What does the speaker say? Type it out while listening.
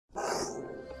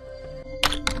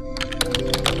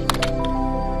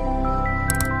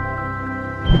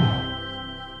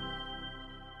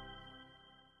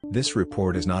This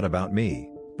report is not about me,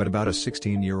 but about a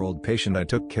 16-year-old patient I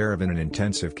took care of in an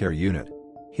intensive care unit.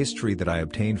 History that I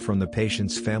obtained from the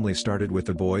patient's family started with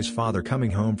the boy's father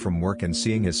coming home from work and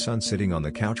seeing his son sitting on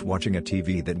the couch watching a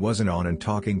TV that wasn't on and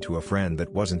talking to a friend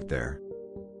that wasn't there.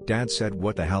 Dad said,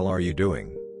 "What the hell are you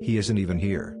doing? He isn't even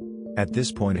here." At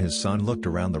this point his son looked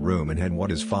around the room and had what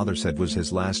his father said was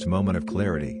his last moment of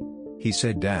clarity. He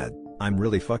said, "Dad, I'm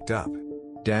really fucked up."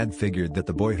 Dad figured that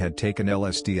the boy had taken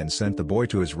LSD and sent the boy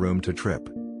to his room to trip.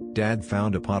 Dad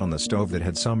found a pot on the stove that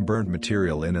had some burned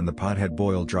material in and the pot had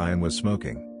boiled dry and was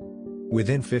smoking.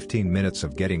 Within 15 minutes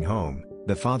of getting home,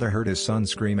 the father heard his son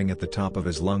screaming at the top of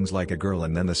his lungs like a girl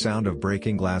and then the sound of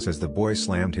breaking glass as the boy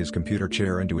slammed his computer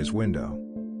chair into his window.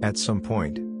 At some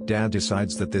point, Dad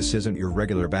decides that this isn't your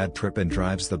regular bad trip and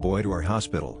drives the boy to our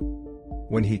hospital.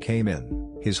 When he came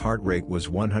in, his heart rate was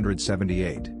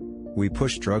 178. We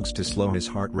pushed drugs to slow his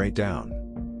heart rate down.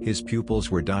 His pupils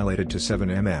were dilated to 7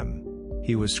 mm.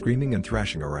 He was screaming and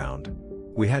thrashing around.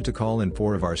 We had to call in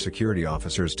 4 of our security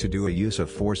officers to do a use of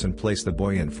force and place the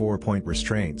boy in 4-point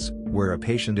restraints, where a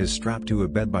patient is strapped to a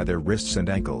bed by their wrists and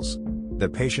ankles. The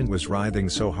patient was writhing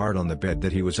so hard on the bed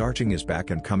that he was arching his back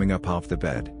and coming up off the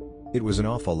bed. It was an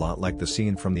awful lot like the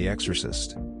scene from The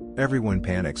Exorcist. Everyone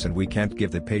panics and we can't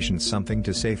give the patient something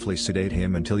to safely sedate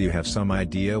him until you have some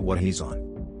idea what he's on.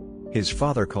 His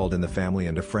father called in the family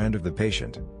and a friend of the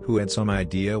patient, who had some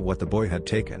idea what the boy had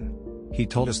taken. He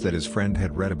told us that his friend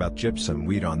had read about gypsum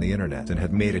weed on the internet and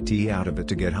had made a tea out of it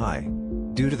to get high.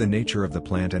 Due to the nature of the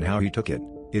plant and how he took it,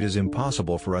 it is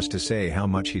impossible for us to say how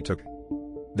much he took.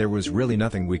 There was really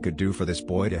nothing we could do for this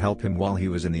boy to help him while he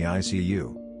was in the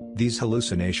ICU. These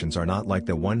hallucinations are not like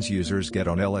the ones users get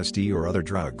on LSD or other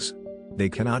drugs. They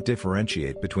cannot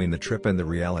differentiate between the trip and the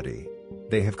reality.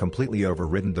 They have completely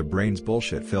overridden the brain's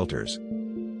bullshit filters.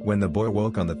 When the boy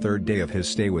woke on the 3rd day of his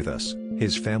stay with us,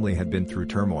 his family had been through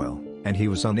turmoil, and he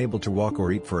was unable to walk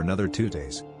or eat for another 2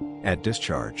 days. At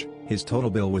discharge, his total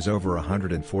bill was over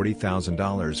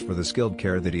 $140,000 for the skilled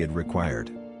care that he had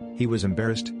required. He was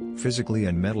embarrassed, physically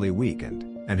and mentally weakened,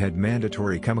 and had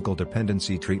mandatory chemical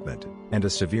dependency treatment, and a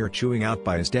severe chewing out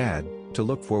by his dad, to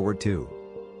look forward to.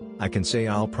 I can say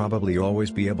I'll probably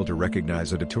always be able to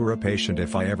recognize a Datura patient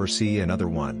if I ever see another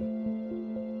one.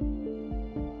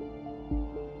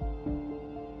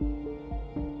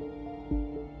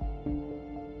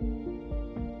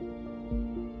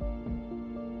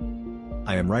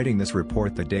 I am writing this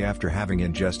report the day after having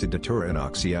ingested Datura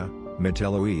anoxia,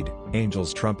 metalloid,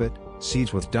 angel's trumpet,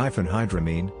 seeds with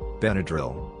diphenhydramine,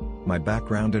 Benadryl. My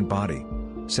background and body: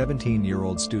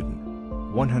 17-year-old student,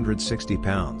 160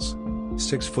 pounds,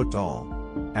 6 foot tall,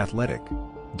 athletic,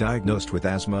 diagnosed with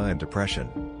asthma and depression,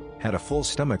 had a full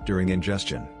stomach during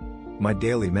ingestion. My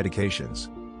daily medications: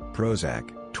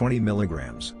 Prozac, 20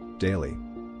 milligrams, daily.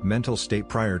 Mental state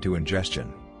prior to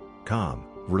ingestion: calm,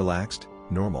 relaxed,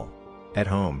 normal. At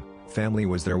home, family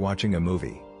was there watching a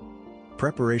movie.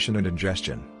 Preparation and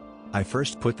ingestion: I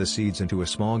first put the seeds into a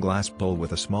small glass bowl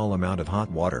with a small amount of hot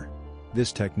water.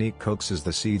 This technique coaxes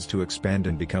the seeds to expand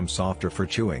and become softer for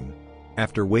chewing.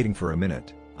 After waiting for a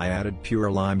minute, I added pure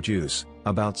lime juice,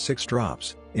 about 6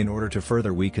 drops, in order to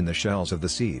further weaken the shells of the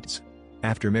seeds.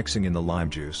 After mixing in the lime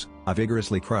juice, I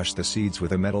vigorously crushed the seeds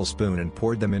with a metal spoon and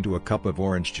poured them into a cup of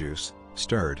orange juice,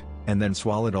 stirred, and then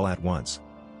swallowed all at once.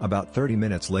 About 30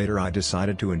 minutes later I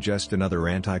decided to ingest another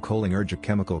anticholinergic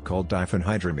chemical called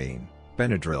diphenhydramine,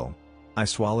 Benadryl. I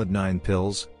swallowed 9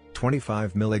 pills,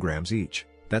 25 milligrams each,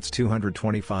 that's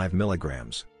 225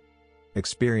 milligrams.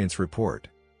 Experience report: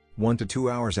 1 to 2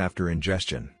 hours after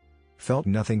ingestion. Felt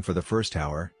nothing for the first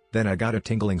hour, then I got a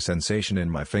tingling sensation in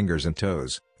my fingers and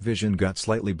toes, vision got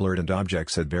slightly blurred and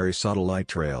objects had very subtle light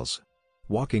trails.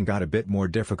 Walking got a bit more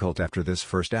difficult after this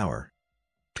first hour.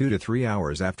 2 to 3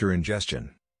 hours after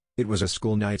ingestion. It was a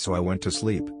school night so I went to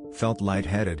sleep, felt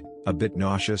lightheaded, a bit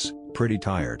nauseous, pretty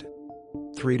tired.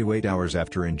 3 to 8 hours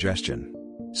after ingestion.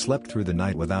 Slept through the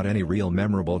night without any real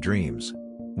memorable dreams.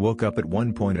 Woke up at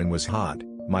one point and was hot,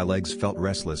 my legs felt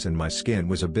restless and my skin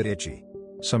was a bit itchy.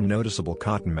 Some noticeable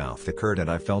cottonmouth occurred and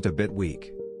I felt a bit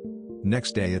weak.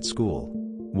 Next day at school.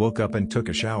 Woke up and took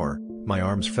a shower, my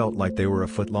arms felt like they were a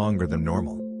foot longer than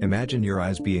normal. Imagine your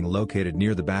eyes being located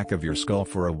near the back of your skull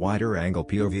for a wider angle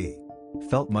POV.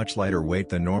 Felt much lighter weight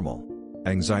than normal.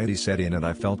 Anxiety set in and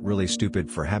I felt really stupid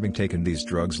for having taken these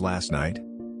drugs last night.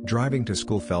 Driving to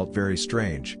school felt very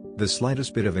strange, the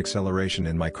slightest bit of acceleration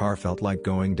in my car felt like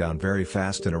going down very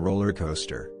fast in a roller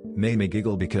coaster, made me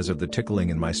giggle because of the tickling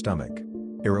in my stomach.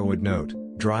 Arrow would note,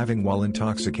 driving while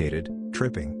intoxicated,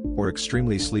 tripping, or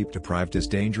extremely sleep deprived is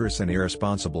dangerous and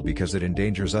irresponsible because it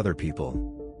endangers other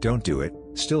people. Don't do it.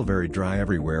 Still very dry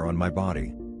everywhere on my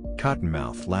body.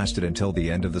 Cottonmouth lasted until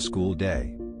the end of the school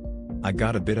day. I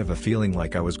got a bit of a feeling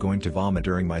like I was going to vomit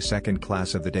during my second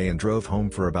class of the day and drove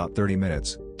home for about 30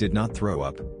 minutes, did not throw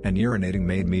up, and urinating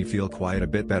made me feel quite a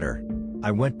bit better. I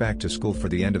went back to school for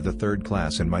the end of the third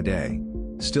class and my day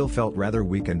still felt rather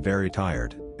weak and very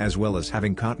tired, as well as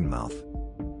having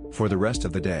cottonmouth. For the rest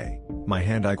of the day, my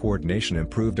hand-eye coordination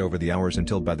improved over the hours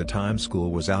until by the time school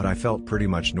was out I felt pretty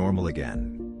much normal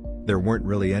again. There weren't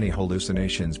really any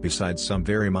hallucinations besides some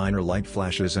very minor light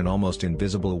flashes and almost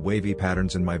invisible wavy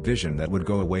patterns in my vision that would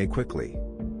go away quickly.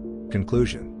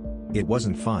 Conclusion. It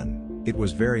wasn't fun, it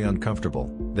was very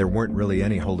uncomfortable, there weren't really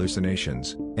any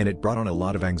hallucinations, and it brought on a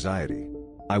lot of anxiety.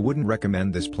 I wouldn't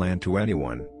recommend this plan to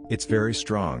anyone, it's very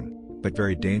strong, but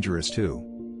very dangerous too.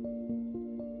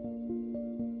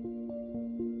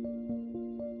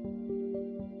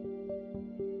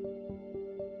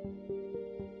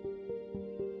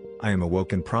 I am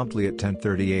awoken promptly at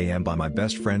 10:30 a.m. by my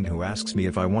best friend who asks me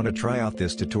if I want to try out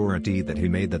this Datura tea that he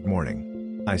made that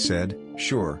morning. I said,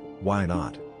 sure, why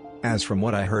not? As from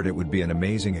what I heard it would be an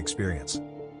amazing experience.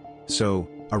 So,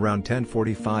 around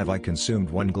 10:45 I consumed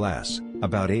one glass,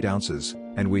 about 8 ounces,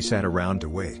 and we sat around to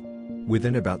wait.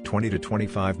 Within about 20 to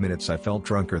 25 minutes I felt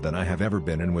drunker than I have ever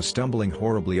been and was stumbling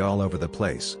horribly all over the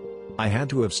place. I had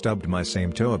to have stubbed my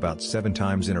same toe about 7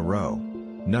 times in a row.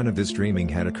 None of this dreaming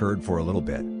had occurred for a little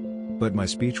bit. But my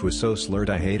speech was so slurred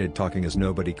I hated talking as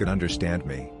nobody could understand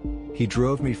me. He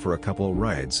drove me for a couple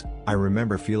rides. I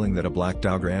remember feeling that a black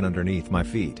dog ran underneath my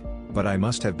feet, but I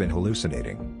must have been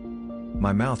hallucinating.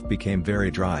 My mouth became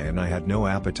very dry and I had no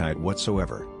appetite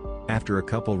whatsoever. After a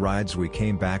couple rides we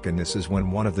came back and this is when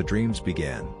one of the dreams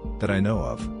began, that I know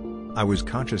of. I was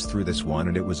conscious through this one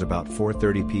and it was about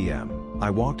 4:30 p.m. I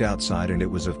walked outside and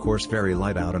it was of course very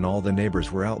light out and all the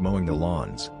neighbors were out mowing the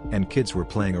lawns, and kids were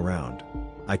playing around.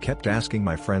 I kept asking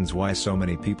my friends why so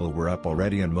many people were up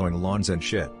already and mowing lawns and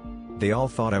shit. They all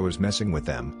thought I was messing with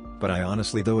them, but I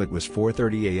honestly though it was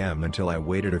 4:30 a.m. until I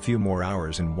waited a few more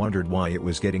hours and wondered why it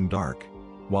was getting dark.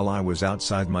 While I was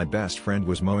outside my best friend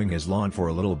was mowing his lawn for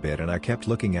a little bit and I kept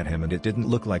looking at him and it didn't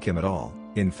look like him at all.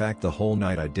 In fact the whole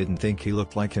night I didn't think he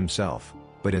looked like himself,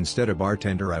 but instead a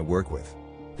bartender I work with.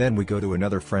 Then we go to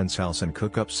another friend's house and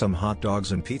cook up some hot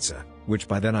dogs and pizza, which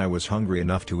by then I was hungry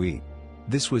enough to eat.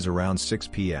 This was around 6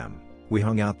 p.m. We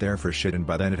hung out there for shit and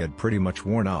by then it had pretty much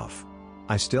worn off.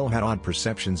 I still had odd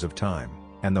perceptions of time,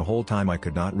 and the whole time I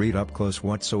could not read up close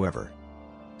whatsoever.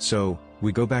 So,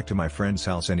 we go back to my friend's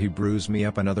house and he brews me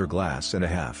up another glass and a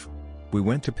half. We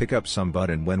went to pick up some bud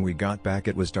and when we got back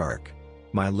it was dark.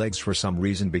 My legs for some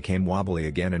reason became wobbly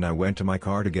again and I went to my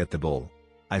car to get the bowl.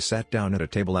 I sat down at a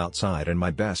table outside and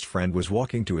my best friend was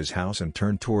walking to his house and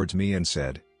turned towards me and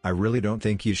said, "I really don't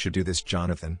think you should do this,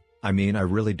 Jonathan. I mean I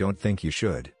really don't think you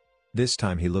should." This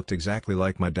time he looked exactly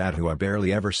like my dad who I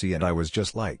barely ever see and I was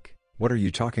just like, "What are you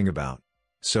talking about?"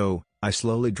 So, I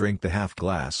slowly drink the half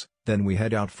glass, then we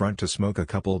head out front to smoke a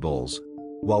couple bowls.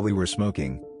 While we were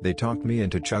smoking, they talked me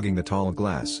into chugging the tall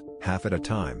glass, half at a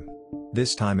time.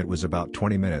 This time it was about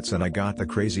 20 minutes and I got the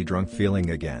crazy drunk feeling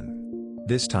again.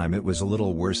 This time it was a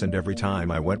little worse and every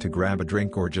time I went to grab a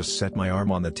drink or just set my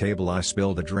arm on the table I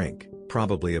spilled a drink,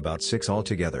 probably about 6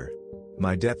 altogether.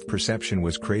 My depth perception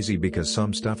was crazy because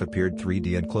some stuff appeared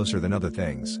 3D and closer than other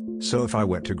things, so if I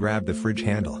went to grab the fridge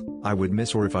handle, I would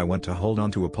miss, or if I went to hold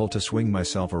onto a pole to swing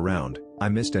myself around, I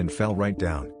missed and fell right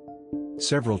down.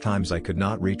 Several times I could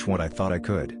not reach what I thought I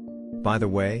could. By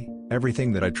the way,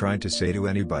 everything that I tried to say to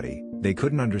anybody, they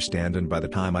couldn't understand, and by the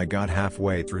time I got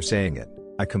halfway through saying it,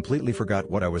 I completely forgot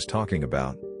what I was talking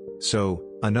about. So,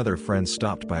 another friend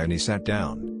stopped by and he sat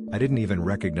down. I didn't even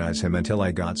recognize him until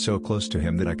I got so close to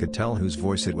him that I could tell whose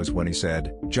voice it was when he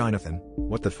said, "Jonathan,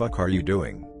 what the fuck are you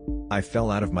doing?" I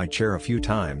fell out of my chair a few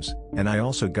times, and I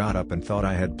also got up and thought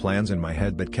I had plans in my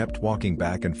head but kept walking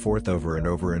back and forth over and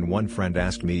over, and one friend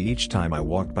asked me each time I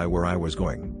walked by where I was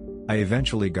going. I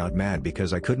eventually got mad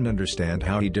because I couldn't understand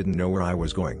how he didn't know where I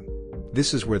was going.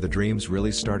 This is where the dreams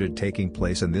really started taking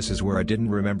place, and this is where I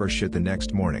didn't remember shit the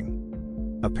next morning.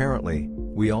 Apparently,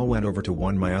 we all went over to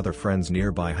one of my other friends'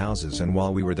 nearby houses, and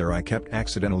while we were there I kept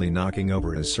accidentally knocking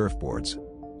over his surfboards.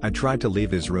 I tried to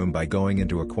leave his room by going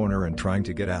into a corner and trying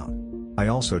to get out. I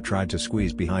also tried to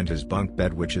squeeze behind his bunk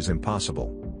bed, which is impossible.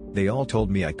 They all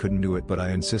told me I couldn't do it, but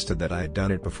I insisted that I had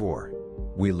done it before.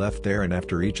 We left there, and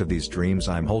after each of these dreams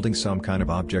I'm holding some kind of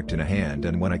object in a hand,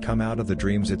 and when I come out of the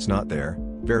dreams it's not there.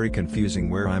 Very confusing,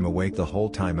 where I'm awake the whole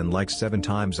time and like 7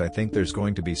 times I think there's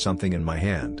going to be something in my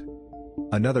hand.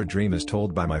 Another dream as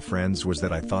told by my friends was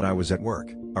that I thought I was at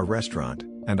work, a restaurant,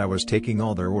 and I was taking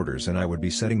all their orders and I would be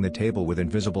setting the table with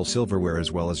invisible silverware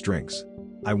as well as drinks.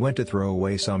 I went to throw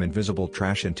away some invisible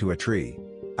trash into a tree.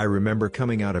 I remember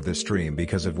coming out of the stream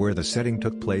because of where the setting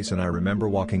took place, and I remember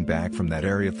walking back from that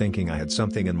area thinking I had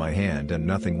something in my hand and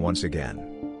nothing once again.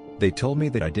 They told me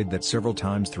that I did that several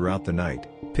times throughout the night,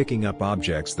 picking up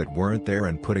objects that weren't there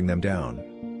and putting them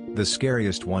down. The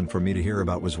scariest one for me to hear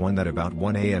about was one that about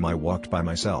 1 a.m. I walked by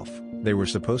myself. They were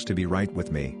supposed to be right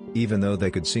with me, even though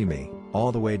they could see me,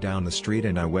 all the way down the street,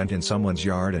 and I went in someone's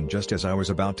yard, and just as I was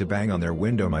about to bang on their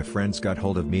window, my friends got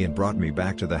hold of me and brought me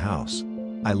back to the house.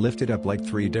 I lifted up like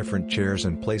 3 different chairs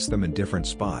and placed them in different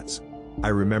spots. I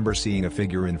remember seeing a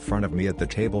figure in front of me at the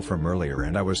table from earlier,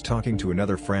 and I was talking to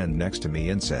another friend next to me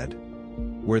and said,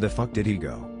 "Where the fuck did he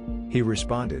go?" He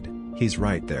responded, "He's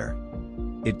right there."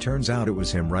 It turns out it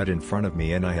was him right in front of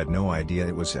me, and I had no idea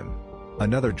it was him.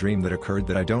 Another dream that occurred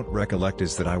that I don't recollect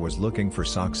is that I was looking for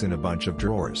socks in a bunch of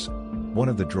drawers. One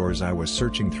of the drawers I was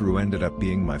searching through ended up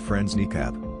being my friend's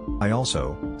kneecap. I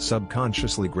also,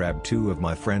 subconsciously grabbed 2 of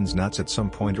my friend's nuts at some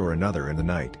point or another in the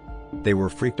night. They were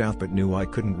freaked out but knew I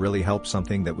couldn't really help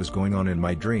something that was going on in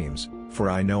my dreams, for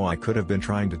I know I could have been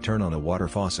trying to turn on a water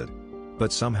faucet.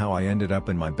 But somehow I ended up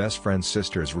in my best friend's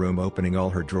sister's room opening all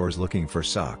her drawers looking for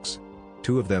socks.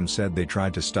 2 of them said they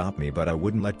tried to stop me, but I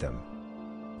wouldn't let them.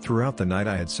 Throughout the night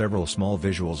I had several small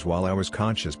visuals while I was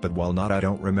conscious, but while not, I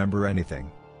don't remember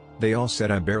anything. They all said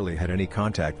I barely had any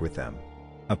contact with them.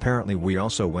 Apparently we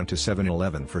also went to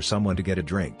 7-Eleven for someone to get a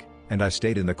drink, and I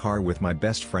stayed in the car with my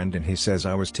best friend, and he says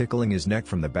I was tickling his neck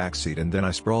from the back seat, and then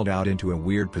I sprawled out into a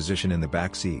weird position in the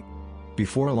back seat.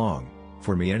 Before long,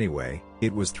 for me anyway,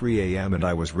 it was 3 a.m. and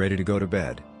I was ready to go to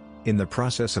bed. In the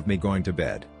process of me going to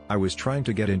bed, I was trying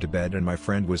to get into bed and my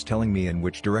friend was telling me in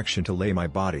which direction to lay my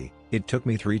body. It took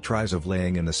me 3 tries of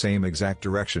laying in the same exact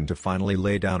direction to finally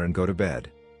lay down and go to bed.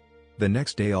 The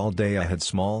next day all day I had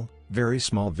small, very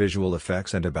small visual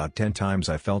effects, and about 10 times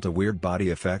I felt a weird body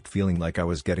effect feeling like I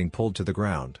was getting pulled to the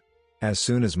ground. As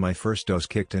soon as my first dose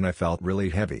kicked in I felt really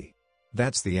heavy.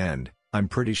 That's the end, I'm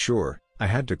pretty sure. I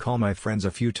had to call my friends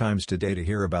a few times today to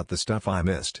hear about the stuff I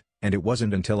missed, and it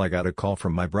wasn't until I got a call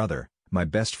from my brother, my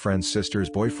best friend's sister's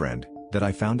boyfriend, that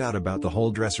I found out about the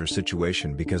whole dresser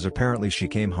situation, because apparently she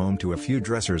came home to a few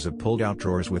dressers of pulled-out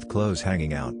drawers with clothes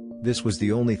hanging out. This was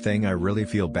the only thing I really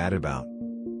feel bad about.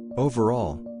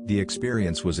 Overall, the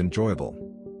experience was enjoyable.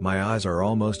 My eyes are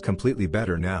almost completely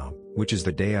better now, which is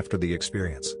the day after the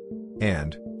experience.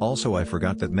 And, also I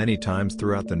forgot that many times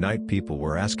throughout the night people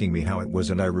were asking me how it was,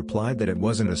 and I replied that it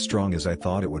wasn't as strong as I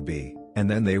thought it would be, and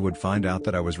then they would find out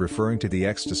that I was referring to the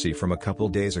ecstasy from a couple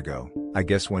days ago. I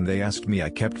guess when they asked me I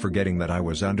kept forgetting that I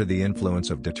was under the influence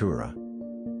of Datura.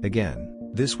 Again,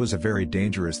 this was a very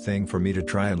dangerous thing for me to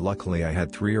try, and luckily I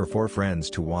had 3 or 4 friends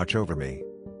to watch over me.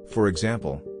 For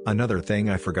example, another thing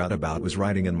I forgot about was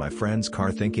riding in my friend's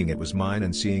car thinking it was mine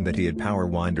and seeing that he had power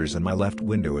winders and my left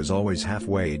window is always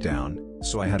halfway down,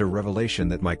 so I had a revelation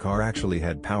that my car actually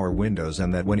had power windows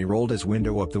and that when he rolled his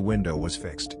window up the window was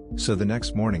fixed. So the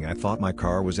next morning I thought my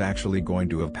car was actually going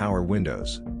to have power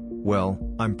windows. Well,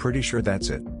 I'm pretty sure that's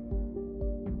it.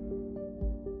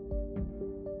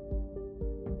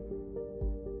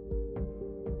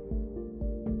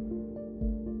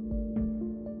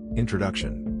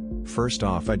 Introduction. First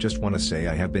off, I just want to say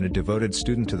I have been a devoted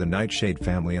student to the Nightshade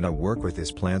family and I work with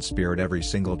this plant spirit every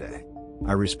single day.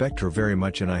 I respect her very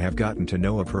much and I have gotten to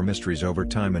know of her mysteries over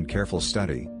time and careful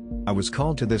study. I was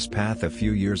called to this path a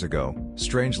few years ago,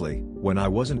 strangely, when I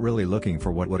wasn't really looking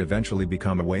for what would eventually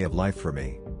become a way of life for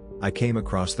me. I came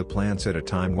across the plants at a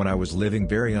time when I was living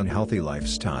very unhealthy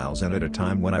lifestyles and at a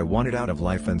time when I wanted out of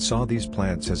life and saw these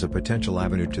plants as a potential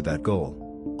avenue to that goal.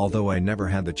 Although I never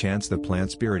had the chance, the plant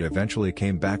spirit eventually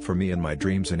came back for me in my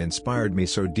dreams and inspired me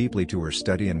so deeply to her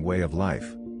study and way of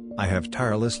life. I have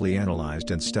tirelessly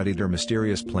analyzed and studied her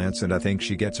mysterious plants, and I think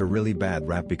she gets a really bad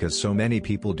rap because so many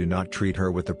people do not treat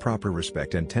her with the proper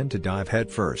respect and tend to dive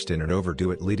headfirst in and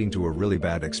overdo it, leading to a really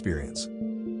bad experience.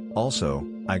 Also,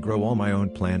 I grow all my own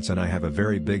plants and I have a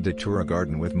very big Datura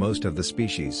garden with most of the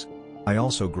species. I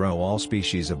also grow all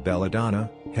species of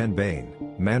belladonna,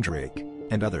 henbane, mandrake,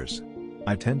 and others.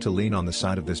 I tend to lean on the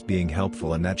side of this being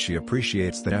helpful and that she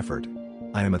appreciates that effort.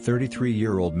 I am a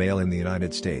 33-year-old male in the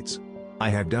United States. I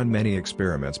have done many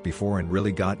experiments before and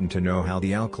really gotten to know how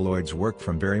the alkaloids work,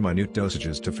 from very minute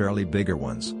dosages to fairly bigger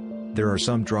ones. There are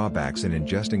some drawbacks in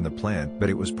ingesting the plant, but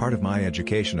it was part of my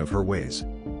education of her ways.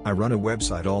 I run a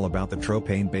website all about the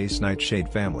tropane-based nightshade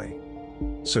family.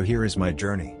 So here is my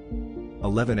journey.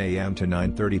 11 a.m. to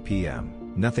 9:30 p.m.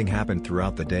 Nothing happened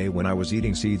throughout the day when I was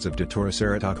eating seeds of Datura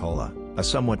ceratocola, a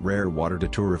somewhat rare water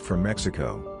datura from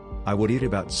Mexico. I would eat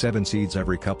about 7 seeds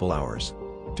every couple hours.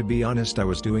 To be honest, I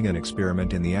was doing an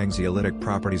experiment in the anxiolytic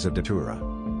properties of Datura.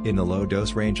 In the low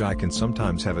dose range I can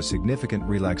sometimes have a significant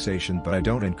relaxation, but I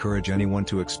don't encourage anyone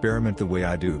to experiment the way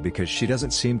I do because she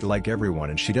doesn't seem to like everyone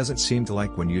and she doesn't seem to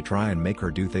like when you try and make her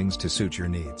do things to suit your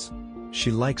needs. She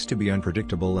likes to be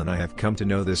unpredictable and I have come to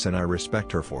know this and I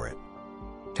respect her for it.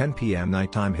 10 p.m.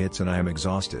 nighttime hits and I am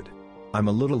exhausted. I'm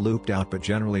a little looped out but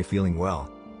generally feeling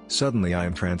well. Suddenly I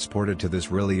am transported to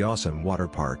this really awesome water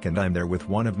park and I'm there with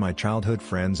one of my childhood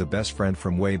friends, a best friend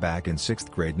from way back in 6th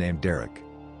grade named Derek.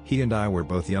 He and I were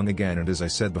both young again and as I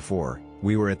said before,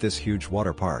 we were at this huge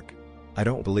water park. I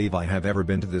don't believe I have ever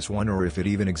been to this one or if it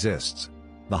even exists.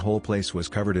 The whole place was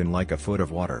covered in like a foot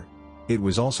of water. It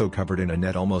was also covered in a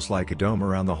net almost like a dome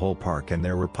around the whole park and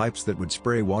there were pipes that would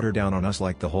spray water down on us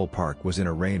like the whole park was in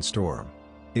a rainstorm.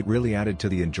 It really added to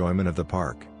the enjoyment of the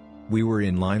park. We were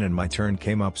in line and my turn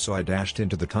came up so I dashed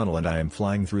into the tunnel and I am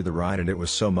flying through the ride and it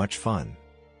was so much fun.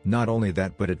 Not only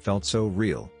that but it felt so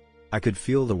real. I could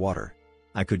feel the water.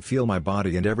 I could feel my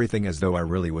body and everything as though I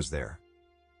really was there.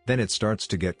 Then it starts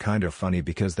to get kind of funny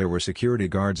because there were security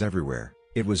guards everywhere.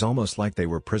 It was almost like they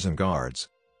were prison guards.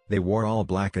 They wore all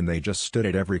black and they just stood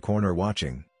at every corner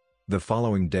watching. The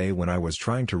following day when I was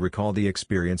trying to recall the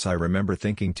experience I remember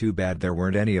thinking too bad there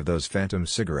weren't any of those phantom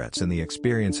cigarettes in the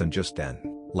experience and just then,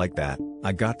 like that,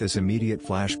 I got this immediate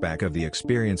flashback of the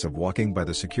experience of walking by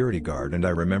the security guard and I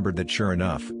remembered that sure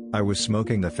enough, I was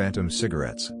smoking the phantom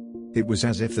cigarettes. It was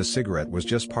as if the cigarette was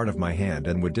just part of my hand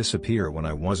and would disappear when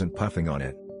I wasn't puffing on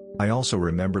it. I also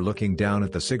remember looking down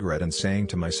at the cigarette and saying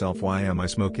to myself, why am I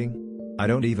smoking? I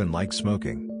don't even like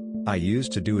smoking. I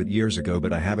used to do it years ago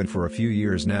but I haven't for a few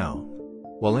years now.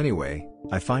 Well anyway,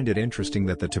 I find it interesting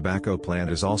that the tobacco plant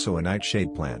is also a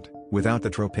nightshade plant, without the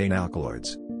tropane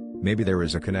alkaloids. Maybe there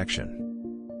is a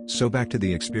connection. So back to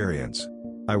the experience.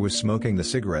 I was smoking the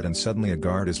cigarette and suddenly a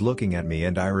guard is looking at me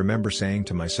and I remember saying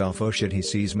to myself, oh shit, he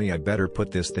sees me, I better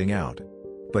put this thing out.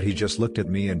 But he just looked at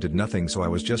me and did nothing, so I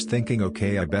was just thinking,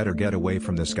 okay, I better get away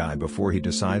from this guy before he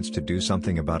decides to do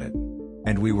something about it.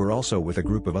 And we were also with a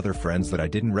group of other friends that I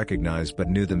didn't recognize but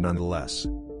knew them nonetheless.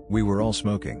 We were all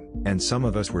smoking, and some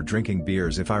of us were drinking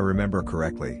beers if I remember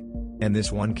correctly. And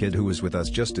this one kid who was with us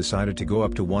just decided to go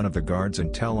up to one of the guards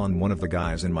and tell on one of the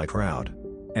guys in my crowd.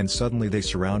 And suddenly they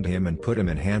surround him and put him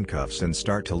in handcuffs and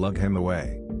start to lug him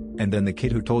away. And then the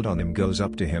kid who told on him goes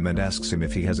up to him and asks him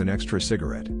if he has an extra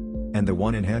cigarette. And the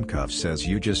one in handcuffs says,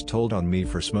 you just told on me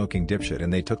for smoking, dipshit,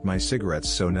 and they took my cigarettes,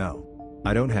 so no.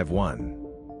 I don't have one.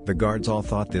 The guards all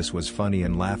thought this was funny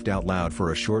and laughed out loud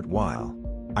for a short while.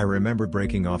 I remember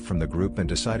breaking off from the group and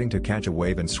deciding to catch a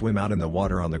wave and swim out in the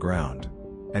water on the ground.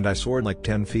 And I soared like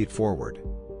 10 feet forward.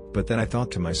 But then I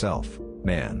thought to myself,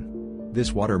 man,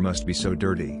 this water must be so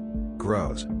dirty.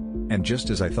 Gross. And just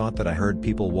as I thought that, I heard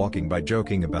people walking by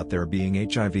joking about there being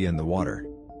HIV in the water.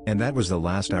 And that was the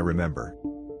last I remember.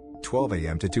 12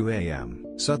 a.m. to 2 a.m.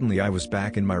 Suddenly I was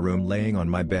back in my room laying on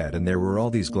my bed and there were all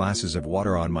these glasses of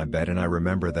water on my bed and I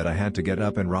remember that I had to get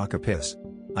up and rock a piss.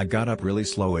 I got up really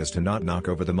slow as to not knock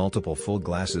over the multiple full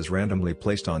glasses randomly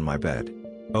placed on my bed.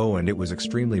 Oh, and it was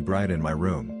extremely bright in my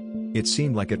room. It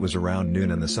seemed like it was around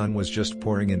noon and the sun was just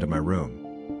pouring into my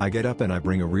room. I get up and I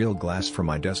bring a real glass from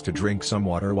my desk to drink some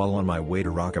water while on my way to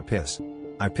rock a piss.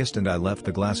 I pissed and I left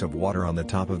the glass of water on the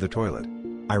top of the toilet.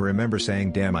 I remember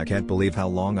saying, damn, I can't believe how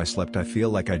long I slept, I feel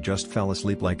like I just fell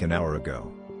asleep like an hour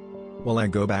ago. Well, I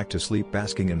go back to sleep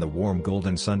basking in the warm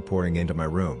golden sun pouring into my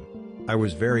room. I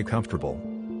was very comfortable.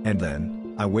 And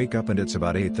then, I wake up and it's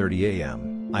about 8:30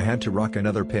 a.m. I had to rock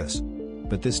another piss.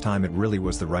 But this time it really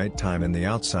was the right time and the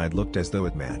outside looked as though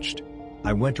it matched.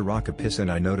 I went to rock a piss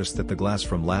and I noticed that the glass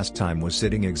from last time was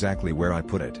sitting exactly where I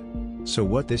put it. So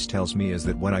what this tells me is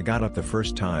that when I got up the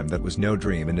first time, that was no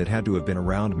dream and it had to have been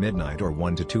around midnight or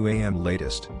 1 to 2 a.m.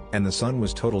 latest, and the sun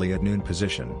was totally at noon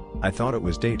position. I thought it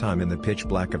was daytime in the pitch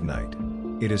black of night.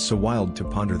 It is so wild to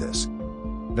ponder this.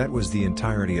 That was the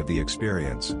entirety of the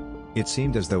experience. It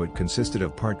seemed as though it consisted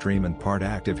of part dream and part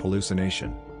active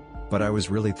hallucination. But I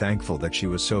was really thankful that she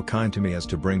was so kind to me as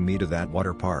to bring me to that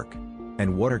water park.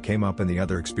 And water came up in the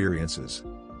other experiences.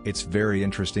 It's very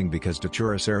interesting because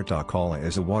Datura Sertocala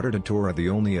is a water Datura, the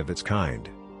only of its kind.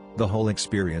 The whole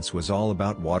experience was all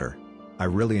about water. I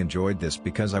really enjoyed this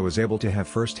because I was able to have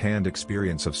first-hand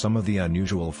experience of some of the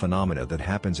unusual phenomena that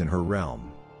happens in her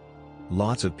realm.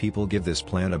 Lots of people give this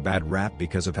plant a bad rap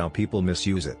because of how people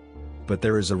misuse it. But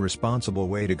there is a responsible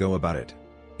way to go about it.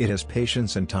 It has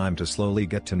patience and time to slowly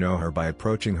get to know her by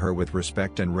approaching her with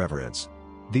respect and reverence.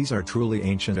 These are truly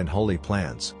ancient and holy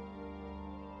plants.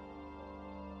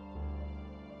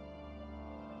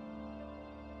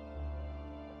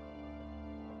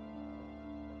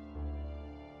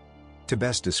 To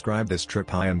best describe this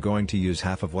trip, I am going to use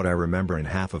half of what I remember and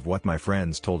half of what my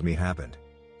friends told me happened.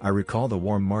 I recall the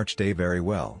warm March day very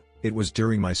well. It was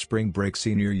during my spring break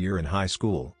senior year in high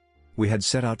school. We had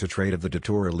set out to trade of the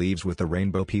Datura leaves with the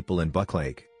Rainbow people in Buck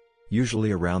Lake.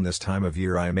 Usually around this time of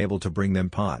year I am able to bring them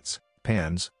pots,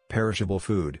 pans, perishable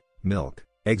food, milk,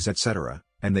 eggs etc.,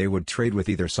 and they would trade with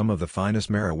either some of the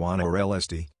finest marijuana or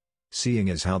LSD. Seeing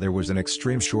as how there was an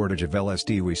extreme shortage of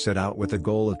LSD, we set out with the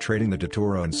goal of trading the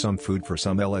Datura and some food for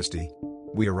some LSD.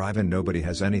 We arrive and nobody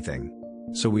has anything.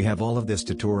 So we have all of this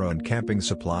Datura and camping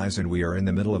supplies and we are in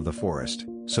the middle of the forest,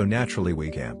 so naturally we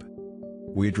camp.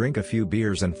 We drink a few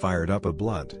beers and fired up a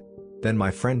blunt. Then my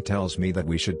friend tells me that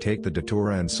we should take the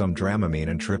Datura and some Dramamine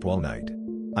and trip all night.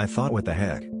 I thought, what the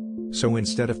heck? So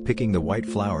instead of picking the white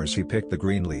flowers he picked the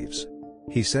green leaves.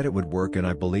 He said it would work and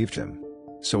I believed him.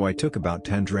 So I took about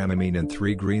 10 Dramamine and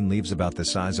 3 green leaves about the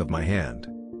size of my hand.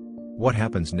 What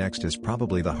happens next is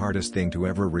probably the hardest thing to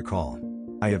ever recall.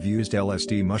 I have used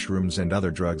LSD mushrooms and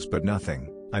other drugs but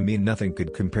nothing, I mean nothing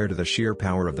could compare to the sheer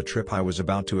power of the trip I was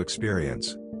about to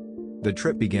experience. The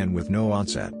trip began with no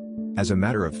onset. As a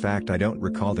matter of fact, I don't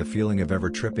recall the feeling of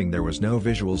ever tripping. There was no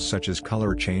visuals such as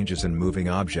color changes and moving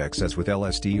objects as with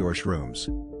LSD or shrooms.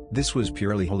 This was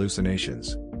purely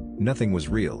hallucinations. Nothing was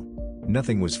real.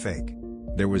 Nothing was fake.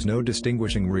 There was no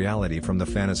distinguishing reality from the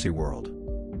fantasy world.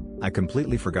 I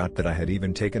completely forgot that I had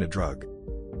even taken a drug.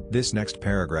 This next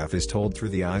paragraph is told through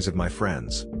the eyes of my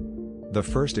friends. The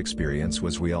first experience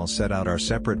was we all set out our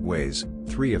separate ways,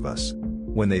 3 of us.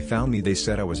 When they found me they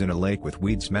said I was in a lake with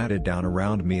weeds matted down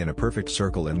around me in a perfect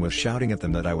circle and was shouting at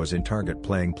them that I was in Target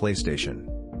playing PlayStation.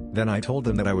 Then I told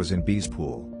them that I was in B's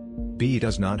pool. B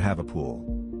does not have a pool.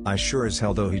 I sure as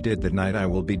hell though he did that night, I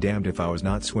will be damned if I was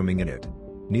not swimming in it.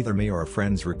 Neither me or our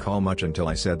friends recall much until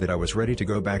I said that I was ready to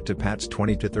go back to Pat's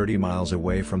 20 to 30 miles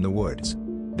away from the woods.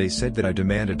 They said that I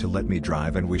demanded to let me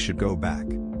drive and we should go back.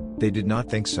 They did not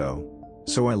think so.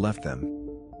 So I left them.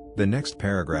 The next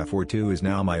paragraph or 2 is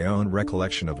now my own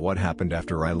recollection of what happened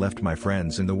after I left my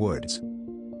friends in the woods.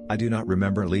 I do not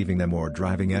remember leaving them or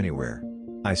driving anywhere.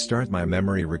 I start my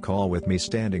memory recall with me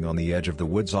standing on the edge of the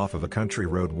woods off of a country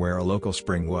road where a local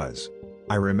spring was.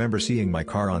 I remember seeing my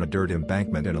car on a dirt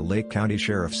embankment and a Lake County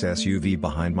Sheriff's SUV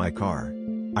behind my car.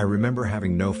 I remember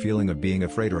having no feeling of being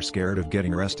afraid or scared of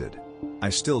getting arrested. I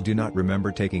still do not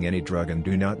remember taking any drug and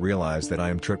do not realize that I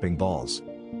am tripping balls.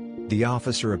 The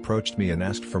officer approached me and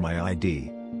asked for my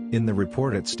ID. In the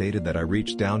report it stated that I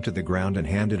reached down to the ground and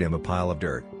handed him a pile of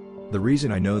dirt. The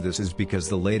reason I know this is because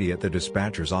the lady at the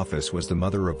dispatcher's office was the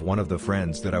mother of one of the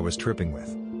friends that I was tripping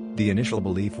with. The initial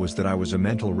belief was that I was a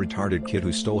mental retarded kid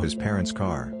who stole his parents'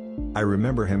 car. I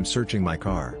remember him searching my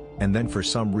car, and then for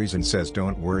some reason says,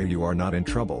 "Don't worry, you are not in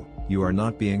trouble, you are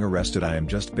not being arrested, I am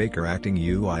just Baker acting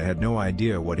you." I had no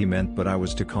idea what he meant, but I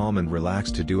was too calm and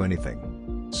relaxed to do anything.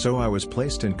 So I was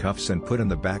placed in cuffs and put in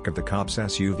the back of the cop's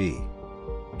SUV.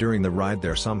 During the ride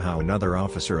there somehow another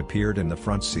officer appeared in the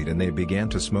front seat and they began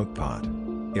to smoke pot.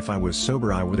 If I was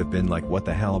sober I would have been like, what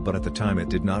the hell, but at the time it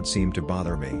did not seem to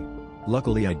bother me.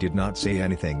 Luckily I did not say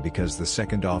anything because the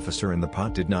second officer and the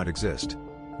pot did not exist.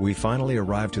 We finally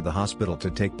arrived to the hospital to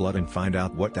take blood and find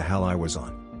out what the hell I was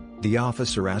on. The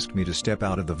officer asked me to step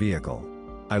out of the vehicle.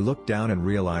 I looked down and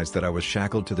realized that I was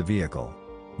shackled to the vehicle.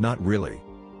 Not really.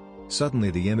 Suddenly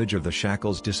the image of the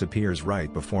shackles disappears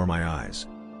right before my eyes.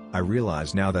 I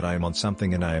realize now that I am on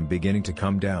something and I am beginning to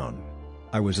come down.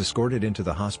 I was escorted into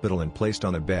the hospital and placed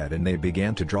on a bed and they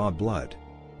began to draw blood.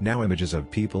 Now images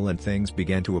of people and things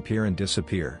began to appear and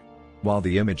disappear. While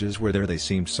the images were there they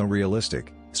seemed so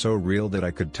realistic, so real that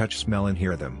I could touch, smell and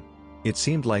hear them. It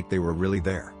seemed like they were really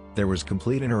there. There was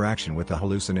complete interaction with the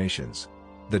hallucinations.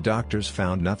 The doctors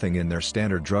found nothing in their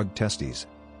standard drug testes.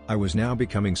 I was now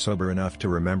becoming sober enough to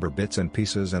remember bits and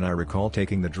pieces and I recall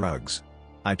taking the drugs.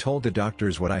 I told the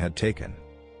doctors what I had taken.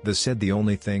 They said the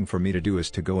only thing for me to do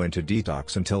is to go into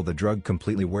detox until the drug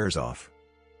completely wears off.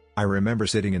 I remember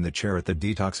sitting in the chair at the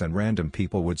detox and random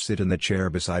people would sit in the chair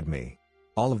beside me.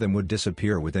 All of them would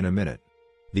disappear within a minute.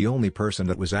 The only person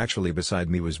that was actually beside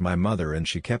me was my mother and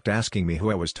she kept asking me who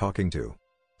I was talking to.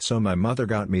 So my mother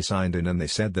got me signed in and they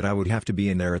said that I would have to be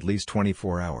in there at least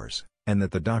 24 hours, and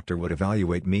that the doctor would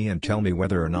evaluate me and tell me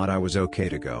whether or not I was okay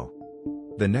to go.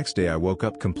 The next day I woke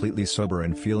up completely sober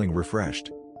and feeling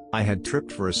refreshed. I had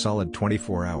tripped for a solid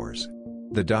 24 hours.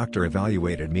 The doctor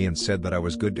evaluated me and said that I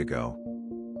was good to go.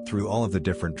 Through all of the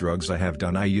different drugs I have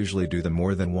done I usually do them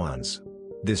more than once.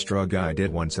 This drug I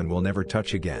did once and will never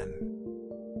touch again.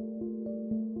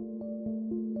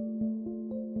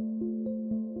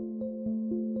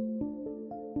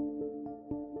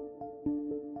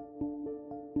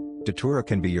 Datura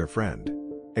can be your friend.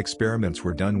 Experiments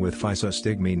were done with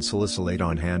physostigmine salicylate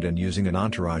on hand and using an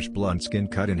entourage blunt skin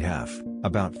cut in half.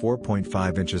 about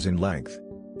 4.5 inches in length.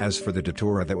 As for the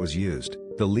Datura that was used,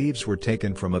 the leaves were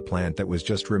taken from a plant that was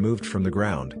just removed from the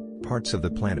ground. Parts of the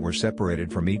plant were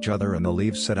separated from each other and the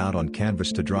leaves set out on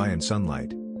canvas to dry in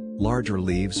sunlight. Larger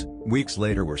leaves, weeks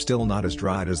later, were still not as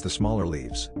dried as the smaller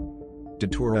leaves.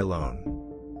 Datura alone.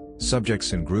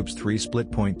 Subjects in groups 3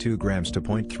 split 0.2 grams to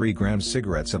 0.3 grams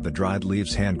cigarettes of the dried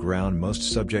leaves hand ground.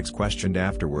 Most subjects questioned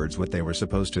afterwards what they were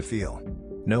supposed to feel.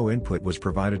 No input was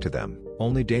provided to them,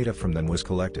 only data from them was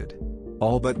collected.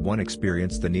 All but one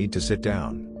experienced the need to sit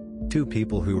down. 2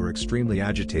 people who were extremely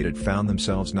agitated found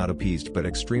themselves not appeased but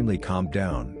extremely calmed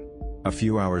down. A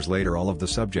few hours later, all of the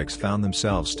subjects found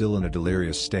themselves still in a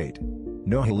delirious state.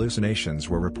 No hallucinations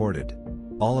were reported.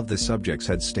 All of the subjects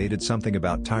had stated something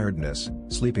about tiredness,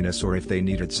 sleepiness, or if they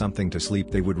needed something to sleep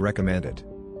they would recommend it.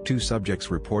 2 subjects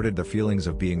reported the feelings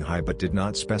of being high but did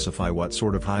not specify what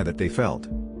sort of high that they felt.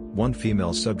 1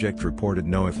 female subject reported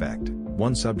no effect.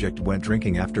 1 subject went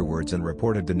drinking afterwards and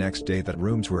reported the next day that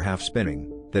rooms were half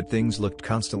spinning, that things looked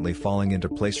constantly falling into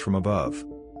place from above.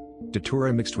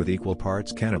 Datura mixed with equal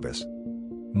parts cannabis.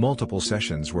 Multiple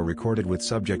sessions were recorded with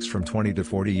subjects from 20 to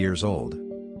 40 years old.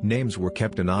 Names were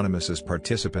kept anonymous as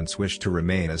participants wished to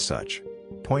remain as such.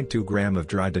 0.2 gram of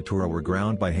dry Datura were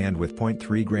ground by hand with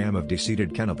 0.3 gram of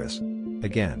deseeded cannabis.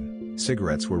 Again,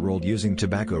 cigarettes were rolled using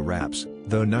tobacco wraps,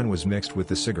 though none was mixed with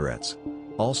the cigarettes.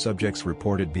 All subjects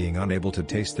reported being unable to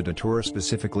taste the Datura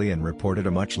specifically and reported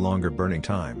a much longer burning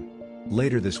time.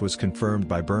 Later this was confirmed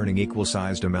by burning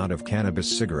equal-sized amount of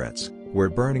cannabis cigarettes, where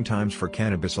burning times for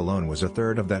cannabis alone was a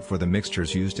third of that for the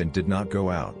mixtures used and did not go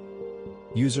out.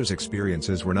 Users'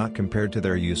 experiences were not compared to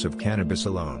their use of cannabis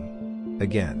alone.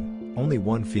 Again, only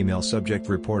 1 female subject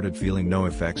reported feeling no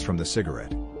effects from the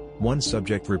cigarette. 1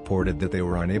 subject reported that they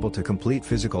were unable to complete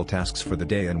physical tasks for the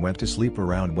day and went to sleep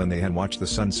around when they had watched the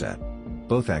sunset.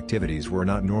 Both activities were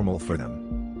not normal for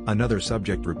them. Another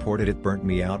subject reported it burnt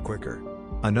me out quicker.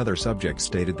 Another subject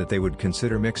stated that they would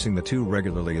consider mixing the 2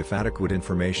 regularly if adequate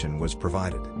information was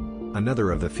provided.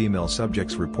 Another of the female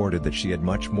subjects reported that she had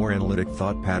much more analytic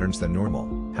thought patterns than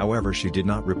normal, however she did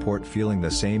not report feeling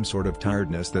the same sort of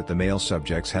tiredness that the male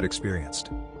subjects had experienced.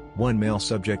 1 male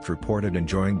subject reported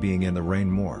enjoying being in the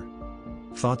rain more.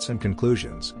 Thoughts and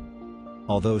conclusions.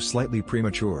 Although slightly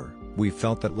premature, we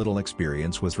felt that little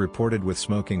experience was reported with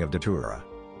smoking of Datura.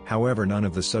 However, none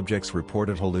of the subjects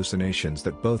reported hallucinations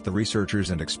that both the researchers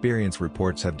and experience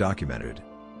reports have documented.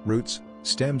 Roots,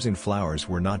 stems and flowers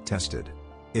were not tested.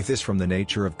 If this from the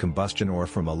nature of combustion or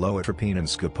from a low atropine and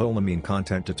scopolamine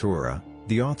content Datura,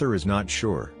 the author is not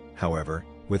sure. However,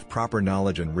 with proper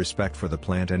knowledge and respect for the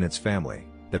plant and its family,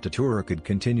 that Datura could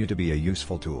continue to be a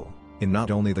useful tool, in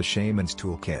not only the shaman's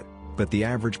toolkit, but the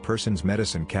average person's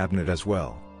medicine cabinet as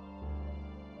well.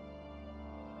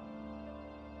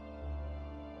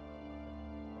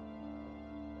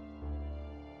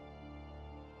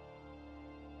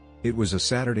 It was a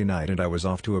Saturday night and I was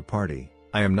off to a party.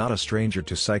 I am not a stranger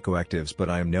to psychoactives, but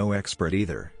I am no expert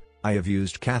either. I have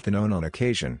used cathinone on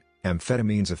occasion,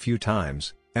 amphetamines a few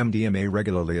times, MDMA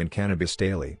regularly and cannabis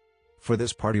daily. For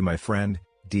this party my friend,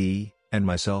 D, and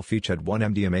myself each had 1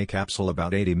 MDMA capsule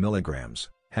about 80 mg,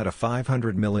 had a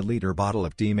 500 ml bottle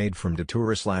of D made from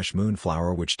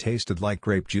Datura/moonflower which tasted like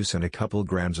grape juice and a couple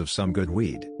grams of some good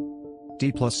weed.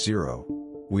 D+0.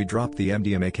 We dropped the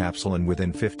MDMA capsule and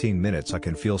within 15 minutes I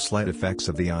can feel slight effects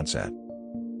of the onset.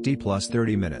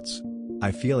 D+30 minutes.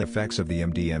 I feel effects of the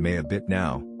MDMA a bit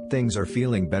now, things are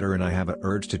feeling better and I have an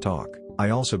urge to talk.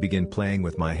 I also begin playing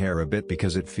with my hair a bit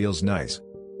because it feels nice.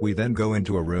 We then go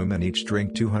into a room and each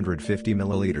drink 250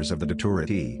 ml of the Datura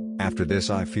tea. After this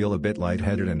I feel a bit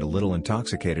lightheaded and a little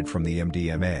intoxicated from the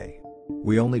MDMA.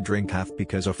 We only drink half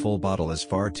because a full bottle is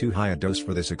far too high a dose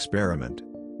for this experiment.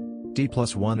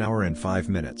 D+1 hour and 5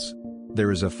 minutes.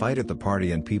 There is a fight at the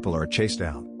party and people are chased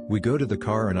out. We go to the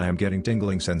car and I am getting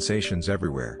tingling sensations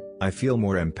everywhere. I feel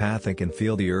more empathic and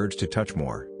feel the urge to touch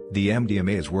more. The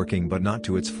MDMA is working but not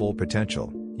to its full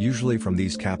potential. Usually from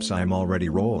these caps I am already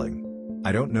rolling.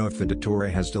 I don't know if the Datura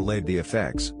has delayed the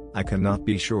effects, I cannot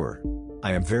be sure.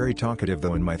 I am very talkative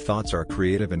though and my thoughts are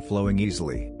creative and flowing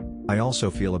easily. I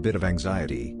also feel a bit of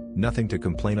anxiety, nothing to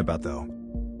complain about though.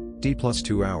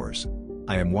 D+2 hours.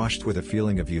 I am washed with a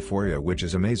feeling of euphoria which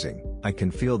is amazing. I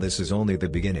can feel this is only the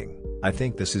beginning. I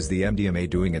think this is the MDMA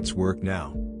doing its work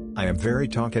now. I am very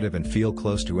talkative and feel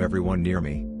close to everyone near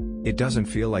me. It doesn't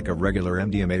feel like a regular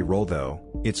MDMA roll though,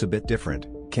 it's a bit different,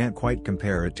 can't quite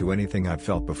compare it to anything I've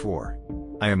felt before.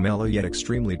 I am mellow yet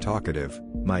extremely talkative,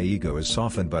 my ego is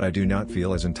softened but I do not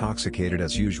feel as intoxicated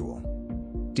as usual.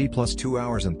 D+2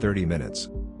 hours and 30 minutes.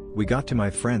 We got to my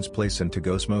friend's place and to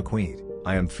go smoke weed.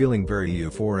 I am feeling very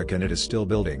euphoric and it is still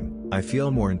building. I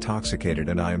feel more intoxicated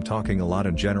and I am talking a lot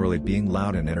and generally being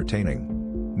loud and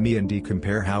entertaining. Me and D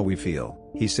compare how we feel.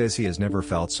 He says he has never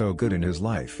felt so good in his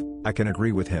life. I can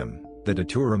agree with him. The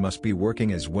Datura must be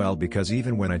working as well because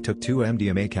even when I took 2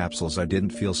 MDMA capsules I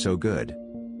didn't feel so good.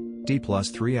 D plus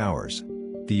 3 hours.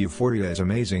 The euphoria is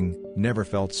amazing, never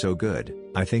felt so good.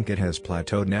 I think it has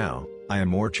plateaued now. I am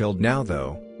more chilled now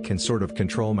though, can sort of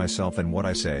control myself and what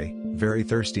I say, very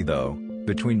thirsty though.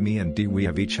 Between me and D we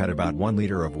have each had about 1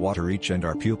 liter of water each and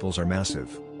our pupils are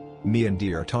massive. Me and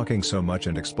D are talking so much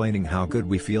and explaining how good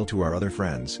we feel to our other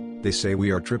friends. They say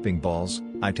we are tripping balls.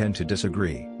 I tend to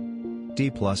disagree. D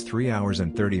plus 3 hours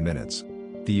and 30 minutes.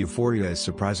 The euphoria is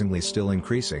surprisingly still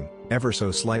increasing, ever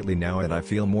so slightly now, and I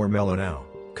feel more mellow now.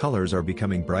 Colors are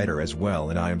becoming brighter as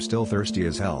well and I am still thirsty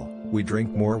as hell. We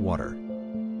drink more water.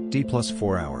 D plus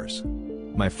 4 hours.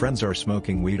 My friends are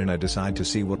smoking weed and I decide to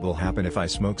see what will happen if I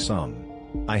smoke some.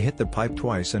 I hit the pipe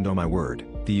twice and oh my word,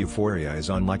 the euphoria is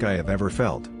unlike I have ever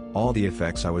felt. All the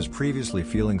effects I was previously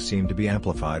feeling seem to be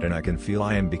amplified and I can feel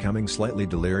I am becoming slightly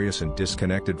delirious and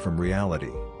disconnected from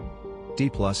reality. D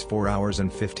plus 4 hours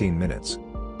and 15 minutes.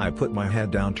 I put my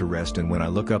head down to rest and when I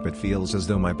look up it feels as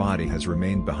though my body has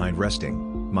remained behind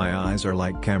resting. My eyes are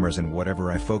like cameras and whatever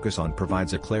I focus on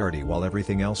provides a clarity while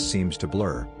everything else seems to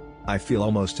blur. I feel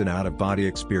almost an out-of-body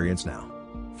experience now.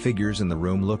 Figures in the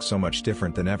room look so much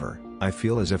different than ever. I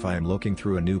feel as if I am looking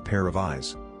through a new pair of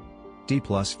eyes. D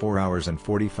plus 4 hours and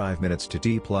 45 minutes to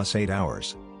D plus 8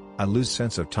 hours. I lose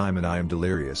sense of time and I am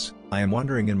delirious. I am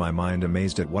wandering in my mind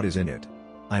amazed at what is in it.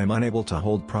 I am unable to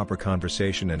hold proper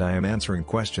conversation and I am answering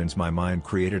questions my mind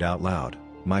created out loud.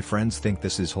 My friends think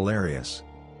this is hilarious.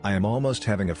 I am almost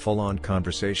having a full-on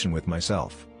conversation with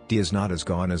myself. D is not as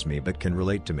gone as me but can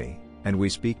relate to me, and we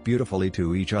speak beautifully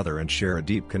to each other and share a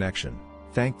deep connection.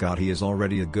 Thank God he is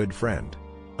already a good friend.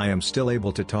 I am still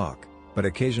able to talk, but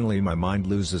occasionally my mind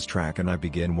loses track and I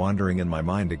begin wandering in my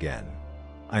mind again.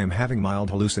 I am having mild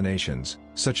hallucinations,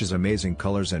 such as amazing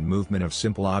colors and movement of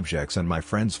simple objects, and my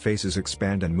friends' faces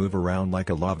expand and move around like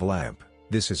a lava lamp.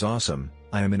 This is awesome.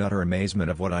 I am in utter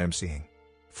amazement of what I am seeing.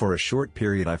 For a short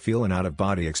period I feel an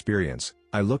out-of-body experience.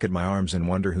 I look at my arms and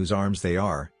wonder whose arms they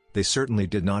are. They certainly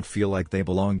did not feel like they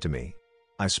belonged to me.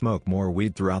 I smoke more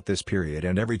weed throughout this period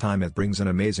and every time it brings an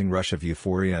amazing rush of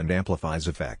euphoria and amplifies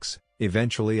effects.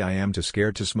 Eventually I am too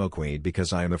scared to smoke weed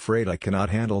because I am afraid I cannot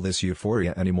handle this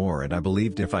euphoria anymore, and I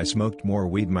believed if I smoked more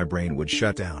weed my brain would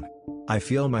shut down. I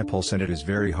feel my pulse and it is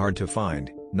very hard to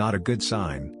find, not a good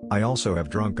sign. I also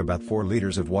have drunk about 4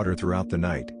 liters of water throughout the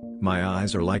night. My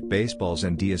eyes are like baseballs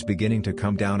and D is beginning to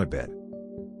come down a bit.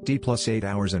 D plus 8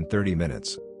 hours and 30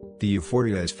 minutes. The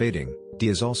euphoria is fading. D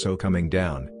is also coming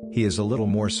down. He is a little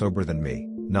more sober than me,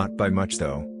 not by much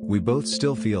though. We both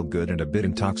still feel good and a bit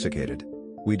intoxicated.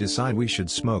 We decide we should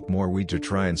smoke more weed to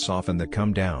try and soften the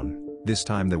come down. This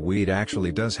time the weed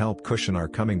actually does help cushion our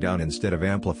coming down instead of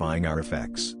amplifying our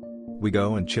effects. We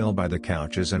go and chill by the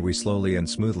couches and we slowly and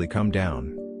smoothly come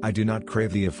down. I do not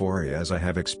crave the euphoria as I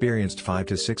have experienced 5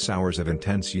 to 6 hours of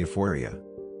intense euphoria.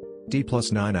 D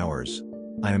plus 9 hours.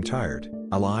 I am tired.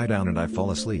 I lie down and I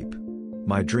fall asleep.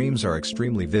 My dreams are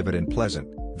extremely vivid and pleasant,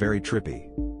 very trippy.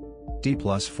 D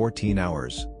plus 14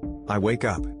 hours. I wake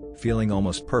up, feeling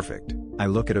almost perfect. I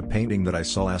look at a painting that I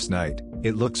saw last night.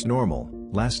 It looks normal.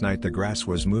 Last night the grass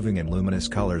was moving and luminous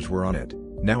colors were on it.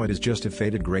 Now it is just a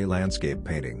faded gray landscape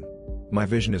painting. My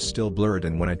vision is still blurred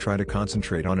and when I try to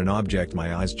concentrate on an object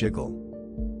my eyes jiggle.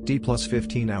 D plus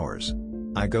 15 hours.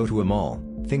 I go to a mall.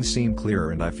 Things seem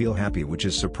clearer and I feel happy, which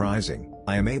is surprising.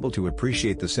 I am able to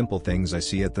appreciate the simple things I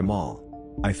see at the mall.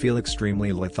 I feel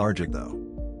extremely lethargic though.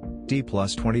 D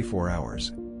plus 24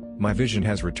 hours. My vision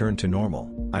has returned to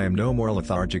normal. I am no more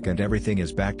lethargic and everything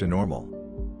is back to normal.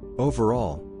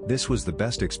 Overall, this was the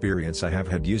best experience I have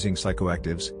had using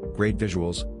psychoactives. Great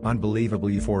visuals, unbelievable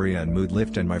euphoria and mood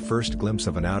lift, and my first glimpse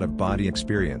of an out-of-body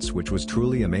experience which was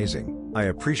truly amazing. I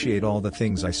appreciate all the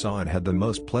things I saw and had the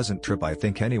most pleasant trip I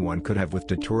think anyone could have with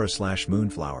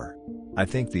Datura/Moonflower. I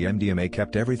think the MDMA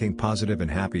kept everything positive and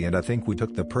happy, and I think we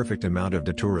took the perfect amount of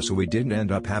Datura so we didn't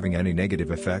end up having any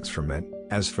negative effects from it.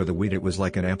 As for the weed, it was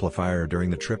like an amplifier during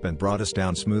the trip and brought us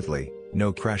down smoothly,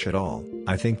 no crash at all.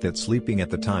 I think that sleeping at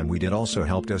the time we did also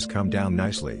helped us come down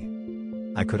nicely.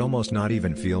 I could almost not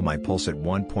even feel my pulse at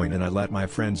one point and I let my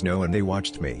friends know and they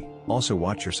watched me. Also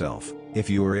watch yourself, if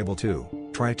you are able to,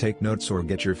 try take notes or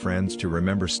get your friends to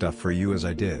remember stuff for you as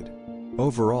I did.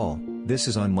 Overall, this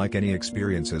is unlike any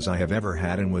experiences I have ever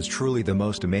had and was truly the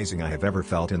most amazing I have ever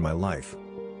felt in my life.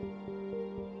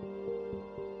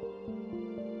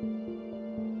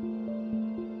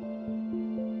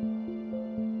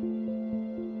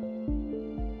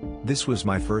 This was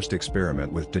my first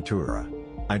experiment with Datura.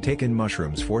 I'd taken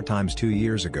mushrooms 4 times 2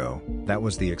 years ago. That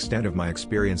was the extent of my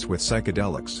experience with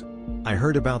psychedelics. I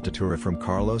heard about Datura from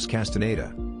Carlos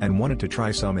Castaneda, and wanted to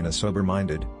try some in a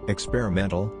sober-minded,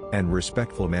 experimental, and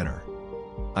respectful manner.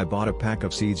 I bought a pack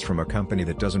of seeds from a company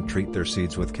that doesn't treat their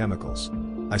seeds with chemicals.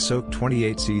 I soaked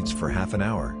 28 seeds for half an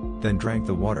hour, then drank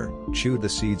the water, chewed the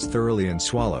seeds thoroughly and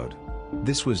swallowed.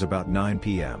 This was about 9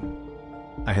 p.m.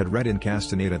 I had read in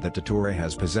Castaneda that Datura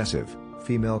has possessive,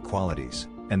 female qualities,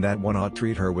 and that one ought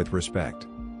treat her with respect.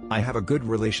 I have a good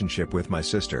relationship with my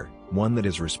sister, one that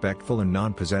is respectful and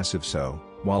non-possessive, so,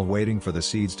 while waiting for the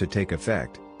seeds to take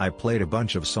effect, I played a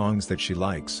bunch of songs that she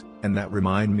likes, and that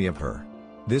remind me of her.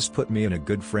 This put me in a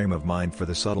good frame of mind for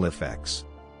the subtle effects.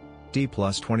 D+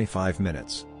 25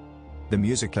 minutes. The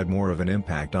music had more of an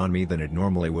impact on me than it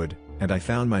normally would, and I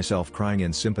found myself crying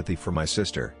in sympathy for my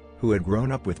sister, who had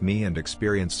grown up with me and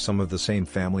experienced some of the same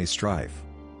family strife.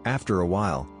 After a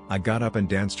while, I got up and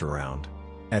danced around.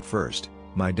 At first,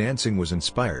 my dancing was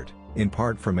inspired, in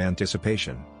part from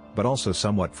anticipation, but also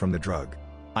somewhat from the drug.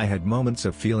 I had moments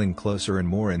of feeling closer and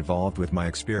more involved with my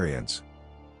experience.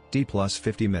 D+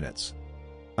 50 minutes.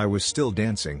 I was still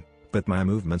dancing, but my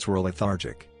movements were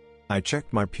lethargic. I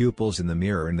checked my pupils in the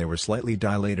mirror and they were slightly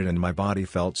dilated and my body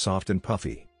felt soft and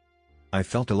puffy. I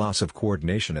felt a loss of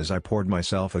coordination as I poured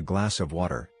myself a glass of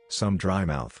water, some dry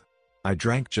mouth. I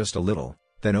drank just a little,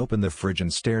 then opened the fridge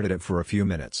and stared at it for a few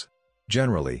minutes.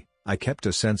 Generally, I kept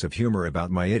a sense of humor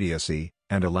about my idiocy,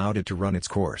 and allowed it to run its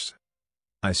course.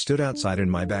 I stood outside in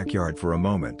my backyard for a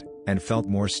moment, and felt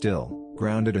more still,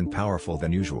 grounded and powerful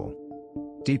than usual.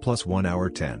 D+ 1 hour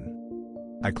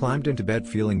 10. I climbed into bed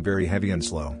feeling very heavy and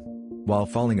slow. While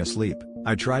falling asleep,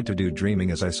 I tried to do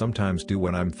dreaming as I sometimes do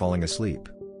when I'm falling asleep.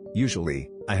 Usually,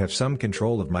 I have some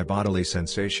control of my bodily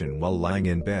sensation while lying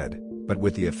in bed, but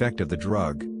with the effect of the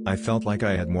drug, I felt like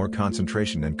I had more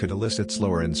concentration and could elicit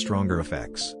slower and stronger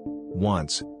effects.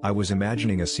 Once, I was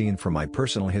imagining a scene from my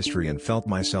personal history and felt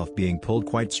myself being pulled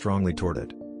quite strongly toward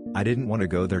it. I didn't want to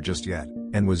go there just yet,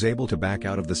 and was able to back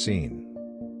out of the scene.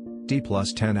 D+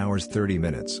 10 hours 30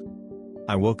 minutes.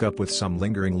 I woke up with some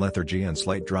lingering lethargy and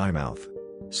slight dry mouth.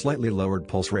 Slightly lowered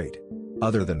pulse rate.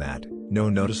 Other than that, no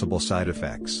noticeable side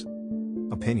effects.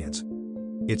 Opinions.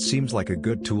 It seems like a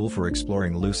good tool for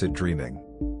exploring lucid dreaming.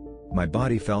 My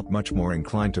body felt much more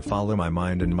inclined to follow my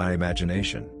mind and my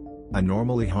imagination. A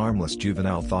normally harmless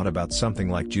juvenile thought about something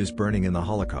like Jews burning in the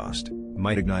Holocaust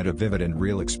might ignite a vivid and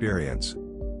real experience.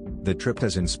 The trip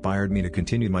has inspired me to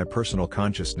continue my personal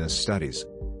consciousness studies.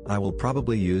 I will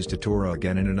probably use Datura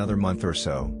again in another month or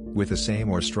so, with the same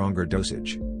or stronger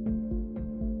dosage.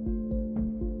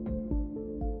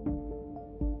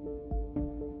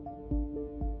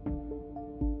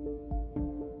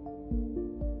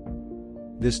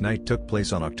 This night took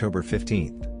place on October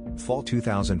 15, fall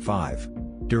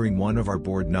 2005. During one of our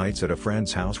board nights at a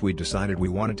friend's house we decided we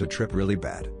wanted to trip really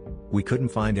bad. We couldn't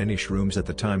find any shrooms at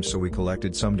the time so we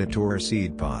collected some Datura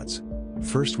seed pods.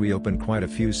 First we opened quite a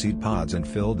few seed pods and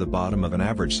filled the bottom of an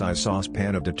average-size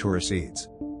saucepan of Datura seeds.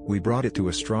 We brought it to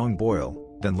a strong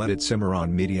boil, then let it simmer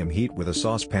on medium heat with a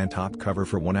saucepan top cover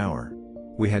for 1 hour.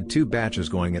 We had 2 batches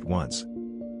going at once.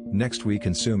 Next we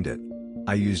consumed it.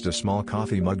 I used a small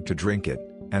coffee mug to drink it,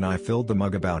 and I filled the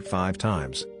mug about 5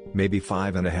 times, maybe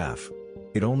 5.5.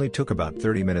 It only took about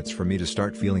 30 minutes for me to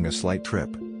start feeling a slight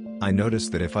trip. I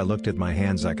noticed that if I looked at my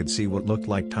hands I could see what looked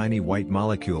like tiny white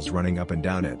molecules running up and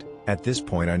down it. At this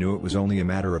point I knew it was only a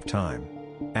matter of time.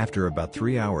 After about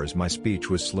 3 hours my speech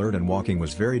was slurred and walking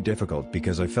was very difficult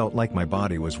because I felt like my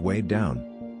body was weighed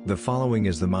down. The following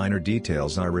is the minor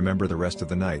details I remember the rest of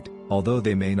the night, although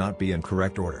they may not be in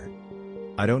correct order.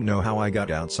 I don't know how I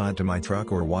got outside to my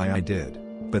truck or why I did.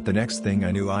 But the next thing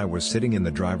I knew I was sitting in the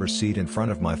driver's seat in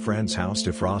front of my friend's house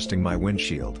defrosting my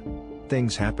windshield.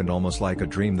 Things happened almost like a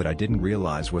dream that I didn't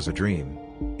realize was a dream.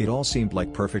 It all seemed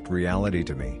like perfect reality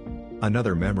to me.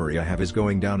 Another memory I have is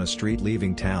going down a street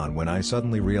leaving town when I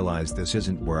suddenly realized this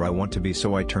isn't where I want to be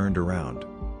so I turned around.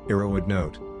 Would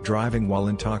note, driving while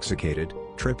intoxicated,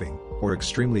 tripping, or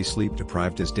extremely sleep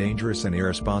deprived is dangerous and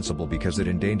irresponsible because it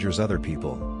endangers other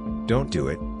people. Don't do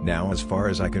it. Now as far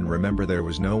as I can remember there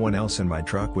was no one else in my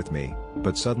truck with me,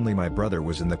 but suddenly my brother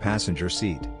was in the passenger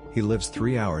seat. He lives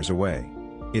 3 hours away.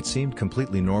 It seemed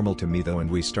completely normal to me though and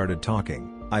we started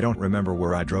talking. I don't remember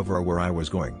where I drove or where I was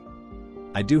going.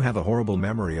 I do have a horrible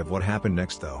memory of what happened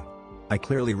next though. I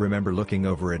clearly remember looking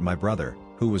over at my brother,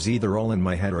 who was either all in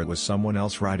my head or it was someone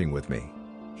else riding with me.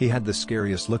 He had the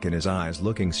scariest look in his eyes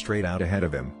looking straight out ahead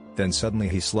of him, then suddenly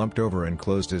he slumped over and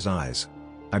closed his eyes.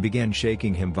 I began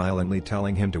shaking him violently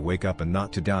telling him to wake up and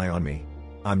not to die on me.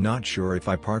 I'm not sure if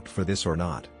I parked for this or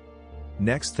not.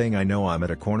 Next thing I know I'm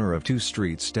at a corner of two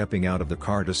streets stepping out of the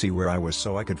car to see where I was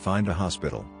so I could find a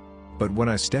hospital. But when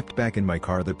I stepped back in my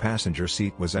car the passenger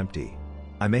seat was empty.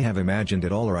 I may have imagined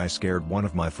it all or I scared one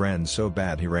of my friends so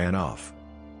bad he ran off.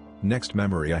 Next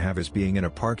memory I have is being in a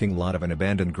parking lot of an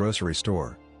abandoned grocery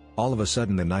store. All of a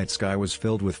sudden the night sky was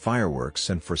filled with fireworks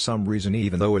and for some reason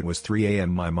even though it was 3 a.m.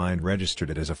 my mind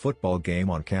registered it as a football game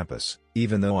on campus,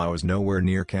 even though I was nowhere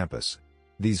near campus.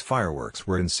 These fireworks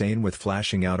were insane with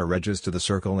flashing outer edges to the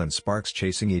circle and sparks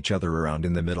chasing each other around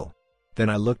in the middle.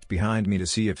 Then I looked behind me to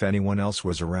see if anyone else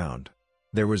was around.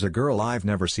 There was a girl I've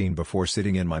never seen before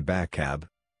sitting in my back cab.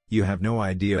 You have no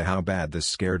idea how bad this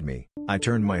scared me. I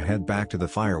turned my head back to the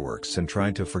fireworks and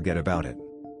tried to forget about it.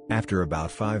 After about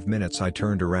 5 minutes I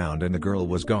turned around and the girl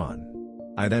was gone.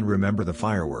 I then remember the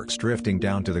fireworks drifting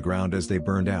down to the ground as they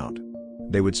burned out.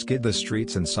 They would skid the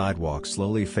streets and sidewalks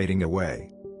slowly fading away.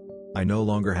 I no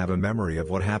longer have a memory of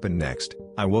what happened next.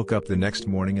 I woke up the next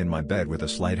morning in my bed with a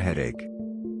slight headache.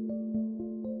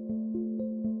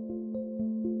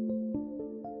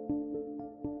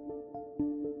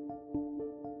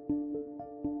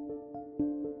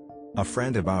 A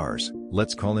friend of ours,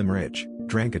 let's call him Rich,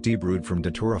 drank a tea brewed from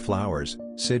Datura flowers,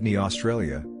 Sydney,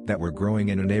 Australia, that were growing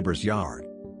in a neighbor's yard.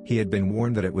 He had been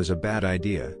warned that it was a bad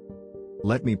idea.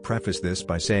 Let me preface this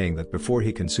by saying that before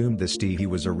he consumed this tea he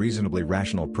was a reasonably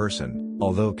rational person,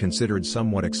 although considered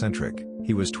somewhat eccentric.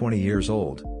 He was 20 years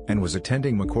old, and was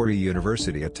attending Macquarie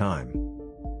University at time.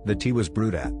 The tea was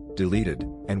brewed at, deleted,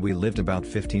 and we lived about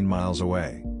 15 miles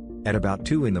away. At about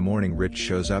 2 in the morning Rich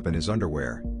shows up in his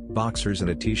underwear, boxers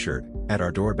and a t-shirt, at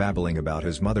our door babbling about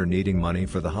his mother needing money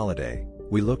for the holiday.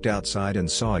 We looked outside and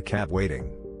saw a cab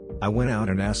waiting. I went out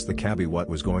and asked the cabbie what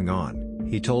was going on.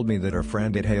 He told me that our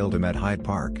friend had hailed him at Hyde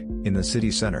Park, in the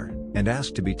city center, and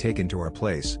asked to be taken to our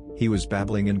place. He was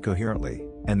babbling incoherently,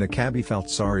 and the cabbie felt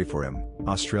sorry for him.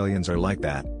 Australians are like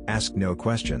that, ask no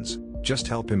questions, just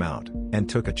help him out, and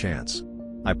took a chance.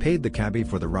 I paid the cabbie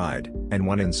for the ride, and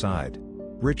went inside.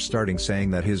 Rich starting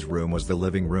saying that his room was the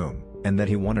living room, and that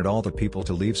he wanted all the people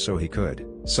to leave so he could,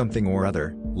 something or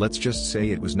other. Let's just say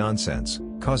it was nonsense,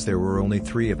 cause there were only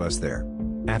 3 of us there.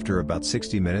 After about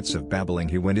 60 minutes of babbling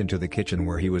he went into the kitchen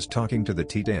where he was talking to the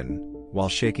tea tin. While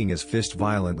shaking his fist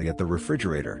violently at the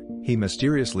refrigerator, he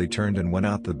mysteriously turned and went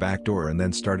out the back door and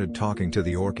then started talking to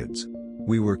the orchids.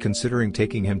 We were considering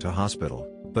taking him to hospital,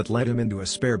 but led him into a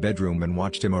spare bedroom and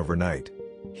watched him overnight.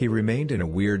 He remained in a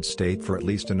weird state for at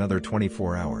least another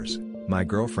 24 hours. My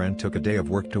girlfriend took a day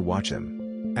of work to watch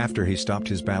him. After he stopped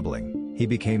his babbling, he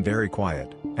became very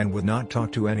quiet, and would not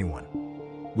talk to anyone.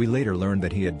 We later learned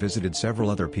that he had visited several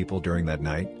other people during that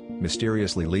night,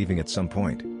 mysteriously leaving at some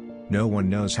point. No one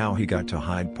knows how he got to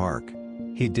Hyde Park.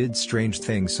 He did strange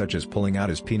things such as pulling out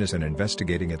his penis and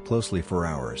investigating it closely for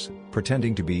hours,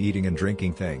 pretending to be eating and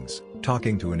drinking things,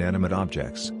 talking to inanimate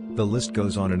objects. The list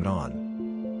goes on and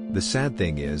on. The sad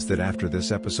thing is that after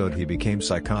this episode he became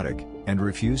psychotic, and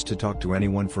refused to talk to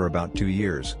anyone for about 2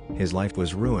 years. His life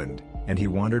was ruined, and he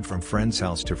wandered from friend's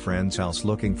house to friend's house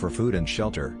looking for food and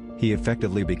shelter. He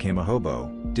effectively became a hobo,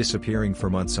 disappearing for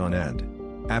months on end.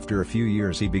 After a few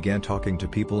years he began talking to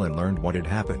people and learned what had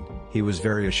happened. He was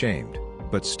very ashamed,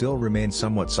 but still remained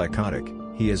somewhat psychotic.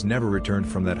 He has never returned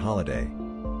from that holiday.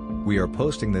 We are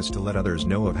posting this to let others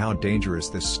know of how dangerous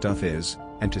this stuff is,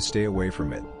 and to stay away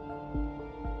from it.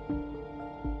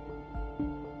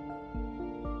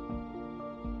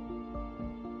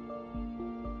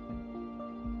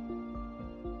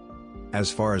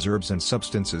 As far as herbs and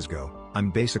substances go, I'm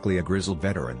basically a grizzled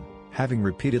veteran, having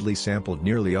repeatedly sampled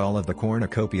nearly all of the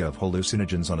cornucopia of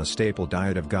hallucinogens on a staple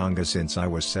diet of ganga since I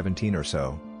was 17 or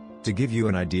so. To give you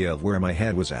an idea of where my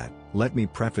head was at, let me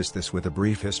preface this with a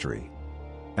brief history.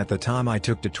 At the time I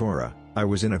took Datura, I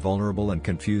was in a vulnerable and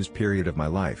confused period of my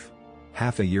life.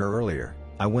 Half a year earlier,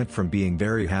 I went from being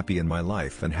very happy in my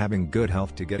life and having good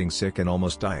health to getting sick and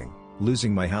almost dying,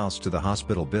 losing my house to the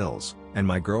hospital bills, and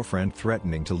my girlfriend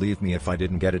threatening to leave me if I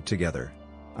didn't get it together.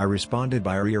 I responded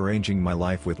by rearranging my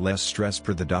life with less stress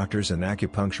per the doctors and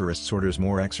acupuncturists' orders,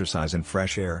 more exercise and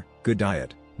fresh air, good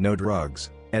diet, no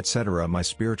drugs, etc. My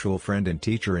spiritual friend and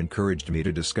teacher encouraged me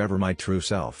to discover my true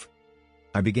self.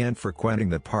 I began frequenting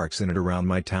the parks in and around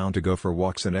my town to go for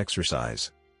walks and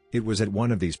exercise. It was at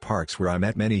one of these parks where I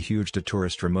met many huge Datura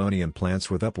stramonium plants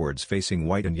with upwards facing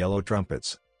white and yellow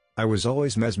trumpets. I was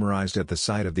always mesmerized at the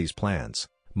sight of these plants,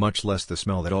 much less the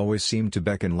smell that always seemed to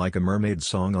beckon like a mermaid's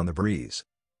song on the breeze.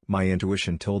 My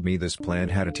intuition told me this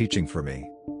plant had a teaching for me.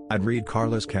 I'd read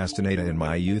Carlos Castaneda in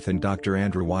my youth and Dr.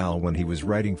 Andrew Weil when he was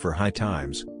writing for High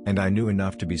Times, and I knew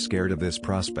enough to be scared of this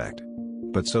prospect.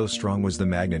 But so strong was the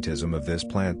magnetism of this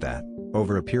plant that,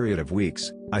 Over a period of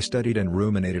weeks, I studied and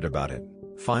ruminated about it,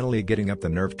 finally getting up the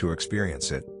nerve to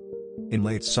experience it. In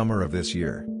late summer of this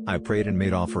year, I prayed and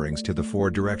made offerings to the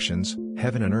four directions,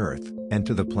 heaven and earth, and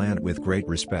to the plant with great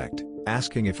respect,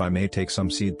 asking if I may take some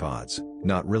seed pods,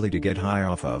 not really to get high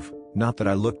off of, not that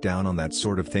I looked down on that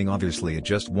sort of thing, obviously it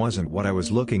just wasn't what I was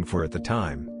looking for at the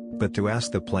time, but to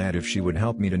ask the plant if she would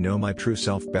help me to know my true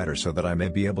self better so that I may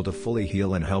be able to fully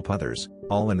heal and help others,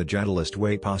 all in the gentlest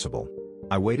way possible.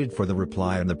 I waited for the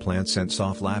reply and the plant sent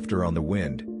soft laughter on the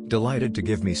wind, delighted to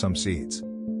give me some seeds.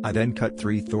 I then cut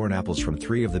 3 thorn apples from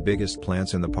 3 of the biggest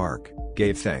plants in the park,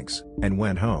 gave thanks, and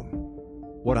went home.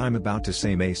 What I'm about to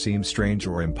say may seem strange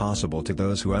or impossible to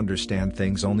those who understand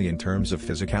things only in terms of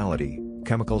physicality,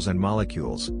 chemicals and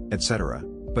molecules, etc.,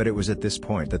 but it was at this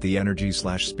point that the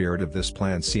energy/spirit of this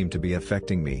plant seemed to be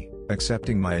affecting me,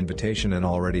 accepting my invitation and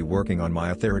already working on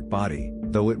my etheric body,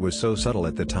 though it was so subtle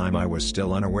at the time I was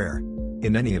still unaware.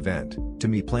 In any event, to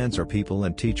me plants are people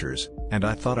and teachers, and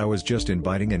I thought I was just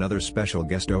inviting another special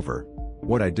guest over.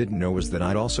 What I didn't know was that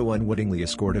I'd also unwittingly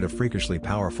escorted a freakishly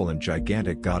powerful and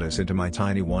gigantic goddess into my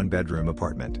tiny one-bedroom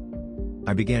apartment.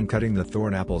 I began cutting the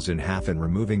thorn apples in half and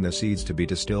removing the seeds to be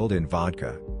distilled in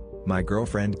vodka. My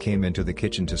girlfriend came into the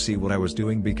kitchen to see what I was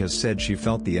doing because said she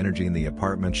felt the energy in the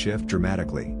apartment shift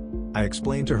dramatically. I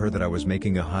explained to her that I was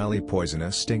making a highly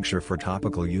poisonous tincture for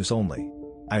topical use only.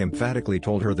 I emphatically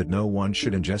told her that no one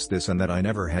should ingest this and that I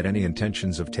never had any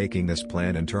intentions of taking this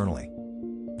plant internally.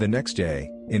 The next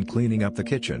day, in cleaning up the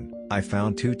kitchen, I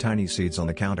found 2 tiny seeds on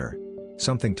the counter.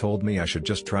 Something told me I should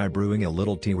just try brewing a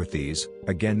little tea with these.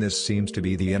 Again, this seems to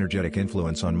be the energetic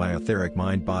influence on my etheric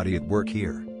mind-body at work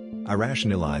here. I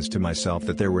rationalized to myself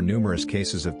that there were numerous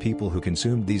cases of people who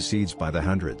consumed these seeds by the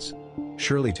hundreds.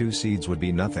 Surely 2 seeds would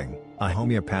be nothing, a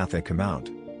homeopathic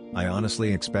amount. I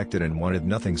honestly expected and wanted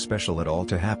nothing special at all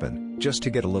to happen, just to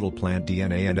get a little plant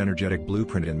DNA and energetic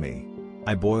blueprint in me.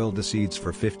 I boiled the seeds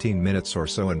for 15 minutes or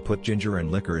so and put ginger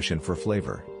and licorice in for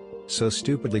flavor. So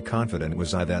stupidly confident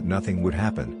was I that nothing would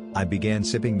happen, I began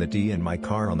sipping the tea in my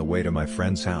car on the way to my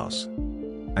friend's house.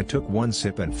 I took one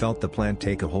sip and felt the plant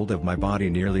take a hold of my body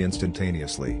nearly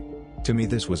instantaneously. To me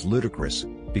this was ludicrous,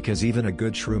 because even a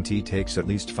good shroom tea takes at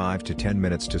least 5 to 10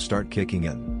 minutes to start kicking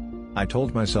in. I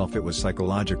told myself it was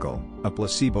psychological, a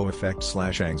placebo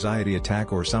effect/anxiety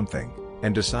attack or something,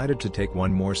 and decided to take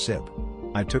one more sip.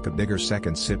 I took a bigger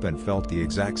second sip and felt the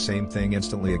exact same thing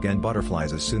instantly again,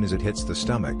 butterflies as soon as it hits the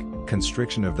stomach,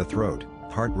 constriction of the throat,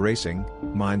 heart racing,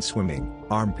 mind swimming,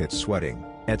 armpits sweating,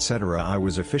 etc. I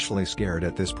was officially scared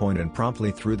at this point and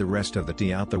promptly threw the rest of the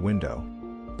tea out the window.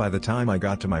 By the time I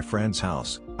got to my friend's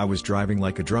house, I was driving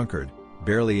like a drunkard,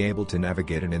 barely able to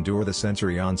navigate and endure the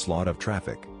sensory onslaught of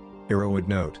traffic. Hero would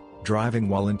note, driving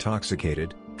while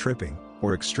intoxicated, tripping,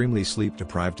 or extremely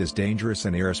sleep-deprived is dangerous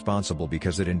and irresponsible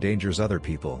because it endangers other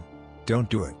people. Don't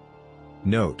do it.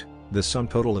 Note, the sum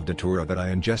total of Datura that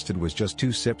I ingested was just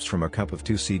 2 sips from a cup of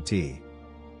 2-seed tea.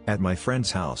 At my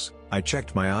friend's house, I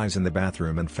checked my eyes in the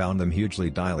bathroom and found them hugely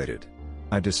dilated.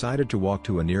 I decided to walk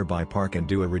to a nearby park and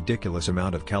do a ridiculous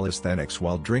amount of calisthenics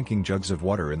while drinking jugs of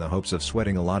water in the hopes of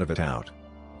sweating a lot of it out.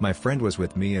 My friend was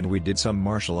with me and we did some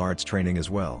martial arts training as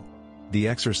well. The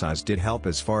exercise did help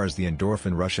as far as the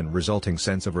endorphin rush and resulting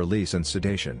sense of release and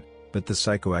sedation, but the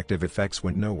psychoactive effects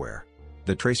went nowhere.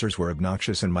 The tracers were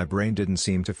obnoxious and my brain didn't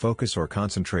seem to focus or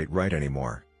concentrate right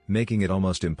anymore, making it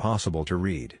almost impossible to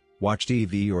read, watch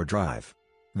TV or drive.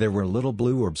 There were little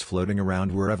blue orbs floating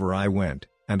around wherever I went,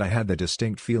 and I had the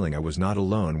distinct feeling I was not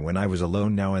alone when I was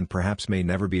alone now and perhaps may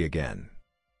never be again.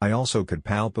 I also could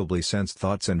palpably sense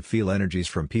thoughts and feel energies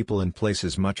from people and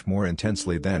places much more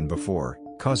intensely than before,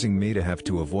 causing me to have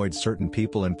to avoid certain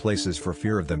people and places for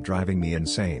fear of them driving me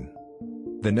insane.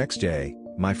 The next day,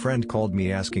 my friend called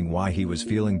me asking why he was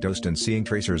feeling dosed and seeing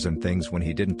tracers and things when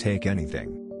he didn't take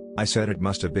anything. I said it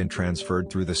must have been transferred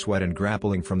through the sweat and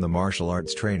grappling from the martial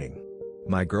arts training.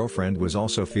 My girlfriend was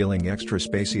also feeling extra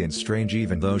spacey and strange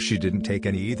even though she didn't take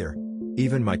any either.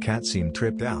 Even my cat seemed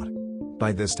tripped out.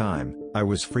 By this time, I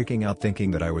was freaking out thinking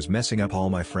that I was messing up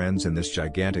all my friends in this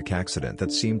gigantic accident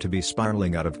that seemed to be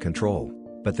spiraling out of control,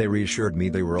 but they reassured me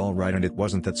they were all right and it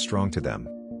wasn't that strong to them.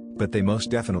 But they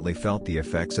most definitely felt the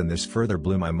effects and this further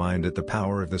blew my mind at the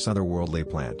power of this otherworldly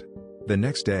plant. The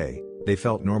next day, they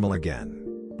felt normal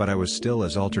again, but I was still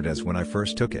as altered as when I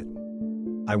first took it.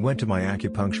 I went to my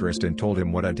acupuncturist and told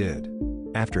him what I did.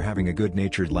 After having a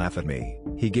good-natured laugh at me,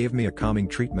 he gave me a calming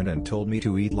treatment and told me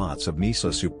to eat lots of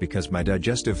miso soup because my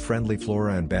digestive-friendly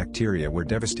flora and bacteria were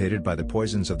devastated by the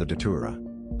poisons of the Datura.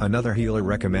 Another healer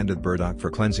recommended burdock for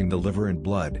cleansing the liver and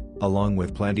blood, along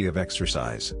with plenty of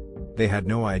exercise. They had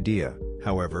no idea,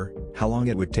 however, how long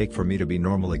it would take for me to be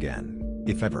normal again,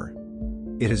 if ever.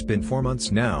 It has been 4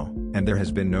 months now, and there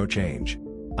has been no change.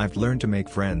 I've learned to make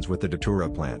friends with the Datura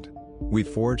plant. We've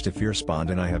forged a fierce bond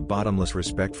and I have bottomless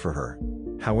respect for her.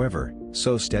 However,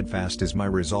 so steadfast is my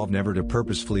resolve never to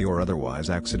purposefully or otherwise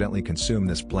accidentally consume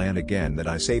this plant again that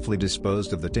I safely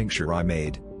disposed of the tincture I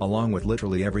made, along with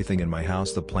literally everything in my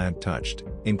house the plant touched,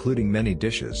 including many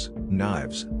dishes,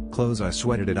 knives, clothes I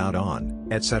sweated it out on,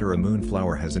 etc.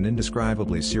 Moonflower has an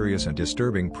indescribably serious and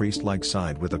disturbing priest-like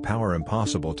side with a power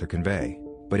impossible to convey,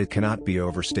 but it cannot be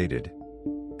overstated.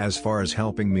 As far as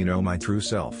helping me know my true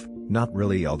self, not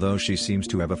really, although she seems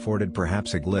to have afforded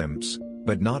perhaps a glimpse,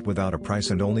 but not without a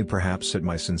price, and only perhaps at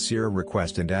my sincere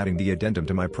request and adding the addendum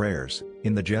to my prayers,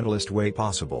 in the gentlest way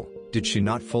possible, did she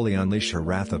not fully unleash her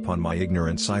wrath upon my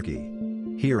ignorant psyche.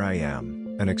 Here I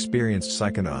am, an experienced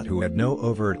psychonaut who had no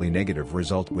overtly negative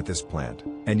result with this plant,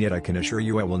 and yet I can assure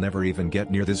you I will never even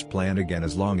get near this plant again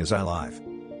as long as I live.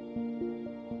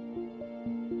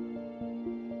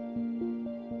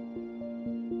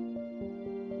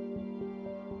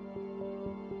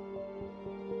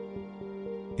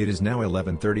 It is now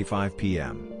 11:35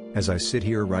 p.m., as I sit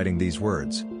here writing these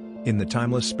words. In the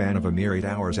timeless span of a mere 8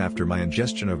 hours after my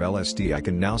ingestion of LSD, I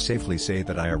can now safely say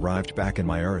that I arrived back in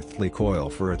my earthly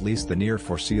coil for at least the near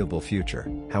foreseeable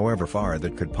future, however far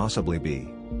that could possibly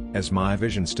be. As my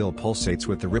vision still pulsates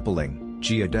with the rippling,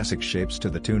 geodesic shapes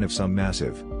to the tune of some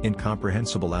massive,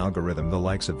 incomprehensible algorithm the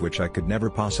likes of which I could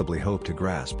never possibly hope to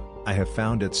grasp, I have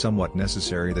found it somewhat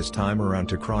necessary this time around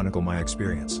to chronicle my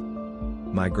experience.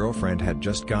 My girlfriend had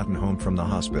just gotten home from the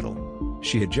hospital.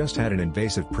 She had just had an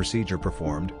invasive procedure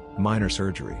performed, minor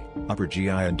surgery, upper GI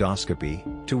endoscopy,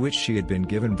 to which she had been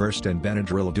given Versed and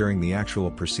Benadryl during the actual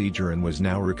procedure and was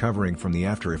now recovering from the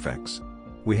after effects.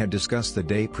 We had discussed the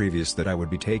day previous that I would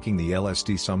be taking the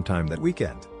LSD sometime that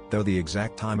weekend, though the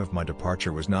exact time of my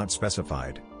departure was not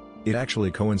specified. It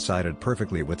actually coincided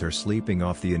perfectly with her sleeping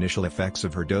off the initial effects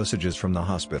of her dosages from the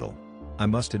hospital. I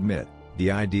must admit, the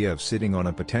idea of sitting on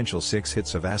a potential 6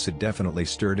 hits of acid definitely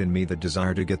stirred in me the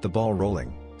desire to get the ball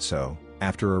rolling, so,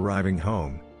 after arriving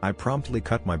home, I promptly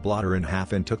cut my blotter in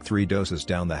half and took 3 doses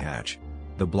down the hatch.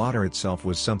 The blotter itself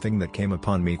was something that came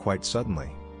upon me quite suddenly.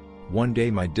 One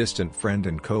day my distant friend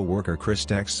and co-worker Chris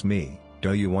texts me,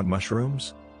 "Do you want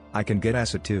mushrooms? I can get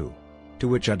acid too." To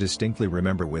which I distinctly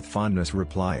remember with fondness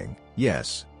replying,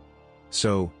 "Yes."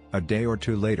 So, a day or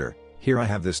two later, here I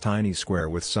have this tiny square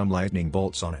with some lightning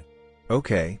bolts on it.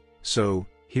 Okay, so,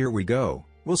 here we go,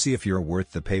 we'll see if you're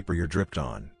worth the paper you're dripped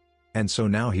on. And so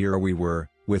now here we were,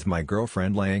 with my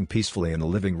girlfriend laying peacefully in the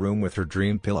living room with her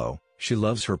dream pillow, she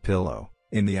loves her pillow,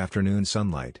 in the afternoon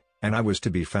sunlight, and I was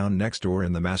to be found next door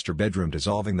in the master bedroom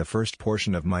dissolving the first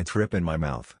portion of my trip in my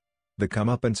mouth. The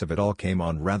comeuppance of it all came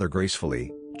on rather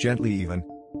gracefully, gently even.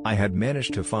 I had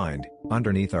managed to find,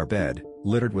 underneath our bed,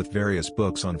 littered with various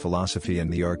books on philosophy and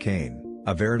the arcane,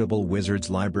 a veritable wizard's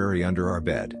library under our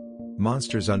bed.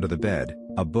 Monsters Under the Bed,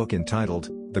 a book entitled,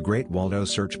 The Great Waldo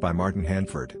Search by Martin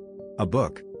Handford. A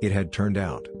book, it had turned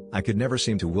out, I could never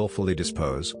seem to willfully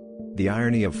dispose. The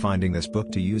irony of finding this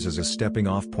book to use as a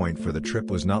stepping-off point for the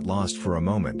trip was not lost for a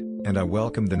moment, and I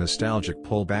welcomed the nostalgic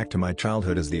pull back to my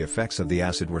childhood as the effects of the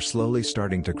acid were slowly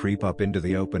starting to creep up into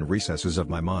the open recesses of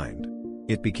my mind.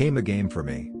 It became a game for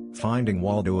me, finding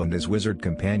Waldo and his wizard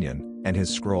companion, and his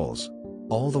scrolls.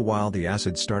 All the while the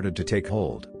acid started to take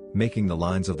hold, making the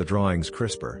lines of the drawings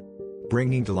crisper,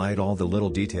 bringing to light all the little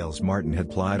details Martin had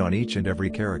plied on each and every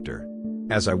character.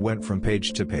 As I went from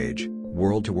page to page,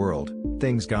 world to world,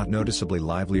 things got noticeably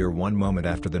livelier one moment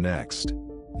after the next.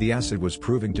 The acid was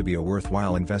proving to be a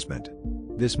worthwhile investment.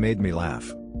 This made me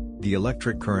laugh. The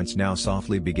electric currents now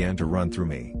softly began to run through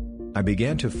me. I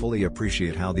began to fully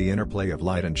appreciate how the interplay of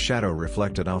light and shadow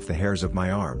reflected off the hairs of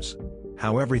my arms.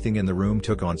 How everything in the room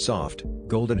took on soft,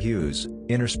 golden hues,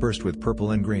 interspersed with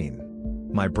purple and green.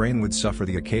 My brain would suffer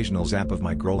the occasional zap of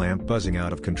my grow lamp buzzing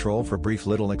out of control for brief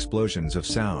little explosions of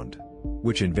sound,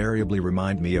 which invariably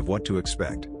remind me of what to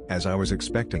expect, as I was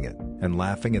expecting it, and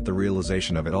laughing at the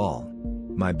realization of it all.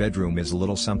 My bedroom is a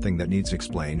little something that needs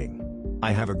explaining.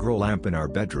 I have a grow lamp in our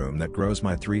bedroom that grows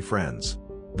my 3 friends.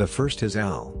 The first is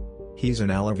Al. He's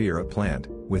an aloe vera plant,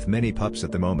 with many pups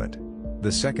at the moment.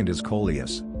 The second is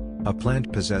Coleus, a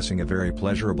plant possessing a very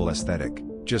pleasurable aesthetic,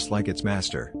 just like its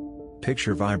master.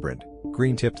 Picture vibrant,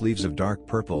 green-tipped leaves of dark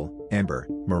purple, amber,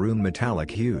 maroon metallic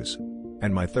hues.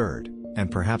 And my third, and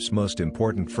perhaps most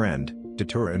important friend,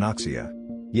 Datura inoxia.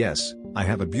 Yes, I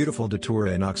have a beautiful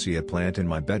Datura inoxia plant in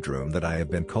my bedroom that I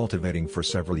have been cultivating for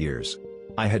several years.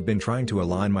 I had been trying to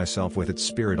align myself with its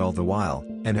spirit all the while,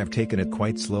 and have taken it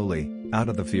quite slowly, out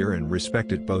of the fear and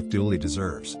respect it both duly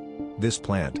deserves. This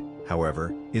plant,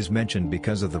 however, is mentioned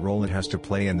because of the role it has to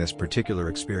play in this particular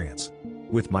experience.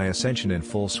 With my ascension in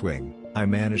full swing, I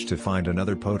managed to find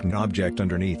another potent object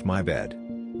underneath my bed.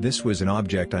 This was an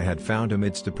object I had found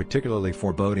amidst a particularly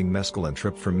foreboding mescaline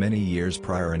trip from many years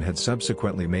prior and had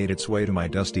subsequently made its way to my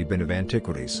dusty bin of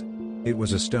antiquities. It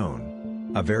was a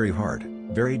stone. A very hard,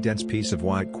 very dense piece of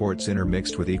white quartz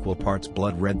intermixed with equal parts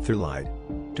blood red therlite.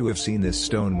 To have seen this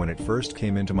stone when it first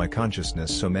came into my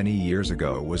consciousness so many years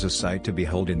ago was a sight to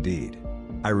behold indeed.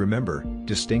 I remember,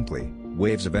 distinctly,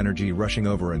 waves of energy rushing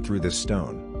over and through this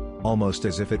stone. Almost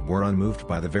as if it were unmoved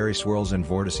by the very swirls and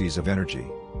vortices of energy.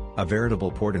 A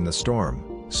veritable port in the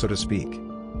storm, so to speak.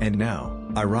 And now,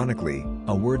 ironically,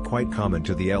 a word quite common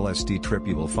to the LSD trip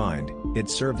you will find, it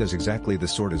served as exactly the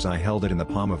sort as I held it in the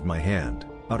palm of my hand,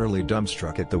 utterly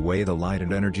dumbstruck at the way the light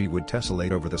and energy would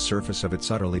tessellate over the surface of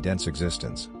its utterly dense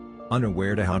existence.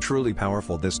 Unaware to how truly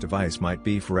powerful this device might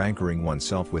be for anchoring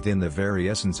oneself within the very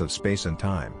essence of space and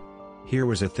time. Here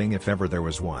was a thing if ever there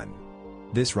was one.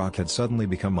 This rock had suddenly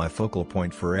become my focal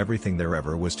point for everything there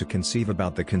ever was to conceive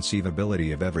about the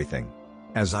conceivability of everything.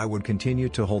 As I would continue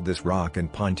to hold this rock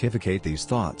and pontificate these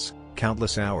thoughts,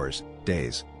 countless hours,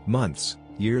 days, months,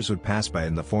 years would pass by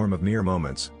in the form of mere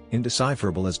moments,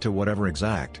 indecipherable as to whatever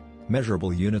exact,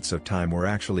 measurable units of time were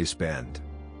actually spent.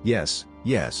 Yes,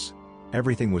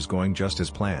 everything was going just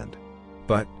as planned.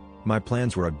 But, my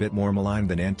plans were a bit more malign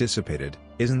than anticipated.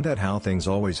 Isn't that how things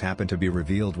always happen to be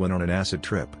revealed when on an acid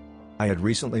trip? I had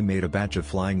recently made a batch of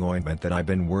flying ointment that I'd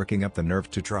been working up the nerve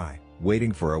to try,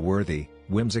 waiting for a worthy,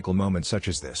 whimsical moment such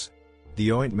as this.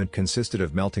 The ointment consisted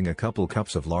of melting a couple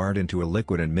cups of lard into a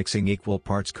liquid and mixing equal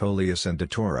parts coleus and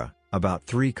datura, about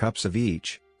 3 cups of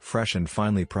each, fresh and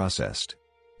finely processed.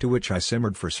 To which I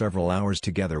simmered for several hours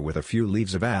together with a few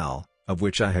leaves of al, of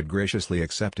which I had graciously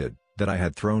accepted, that I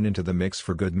had thrown into the mix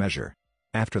for good measure.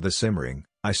 After the simmering,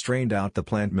 I strained out the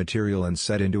plant material and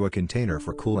set into a container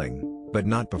for cooling, but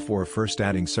not before first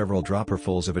adding several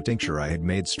dropperfuls of a tincture I had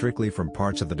made strictly from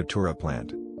parts of the Datura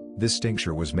plant. This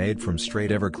tincture was made from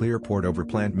straight Everclear poured over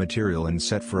plant material and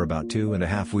set for about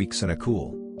 2.5 weeks in a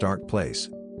cool, dark place.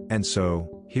 And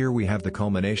so, here we have the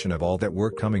culmination of all that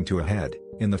work coming to a head,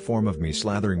 in the form of me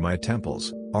slathering my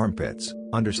temples, armpits,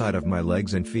 underside of my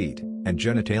legs and feet, and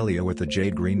genitalia with the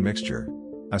jade green mixture.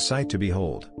 A sight to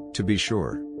behold, to be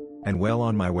sure. And well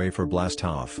on my way for blast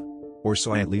off. Or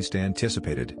so I at least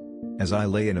anticipated. As I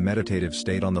lay in a meditative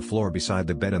state on the floor beside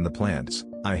the bed and the plants,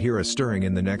 I hear a stirring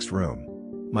in the next room.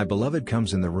 My beloved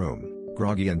comes in the room,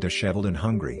 groggy and disheveled and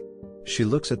hungry. She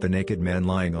looks at the naked man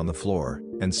lying on the floor,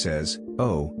 and says,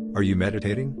 "Oh, are you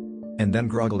meditating?" And then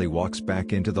groggily walks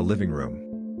back into the living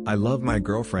room. I love my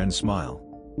girlfriend's smile.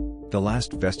 The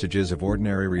last vestiges of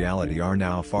ordinary reality are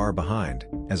now far behind,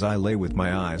 as I lay with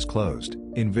my eyes closed,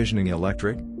 envisioning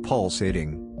electric,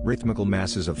 pulsating, rhythmical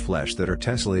masses of flesh that are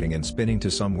tessellating and spinning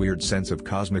to some weird sense of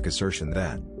cosmic assertion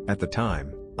that, at the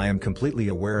time, I am completely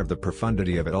aware of the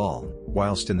profundity of it all,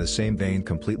 whilst in the same vein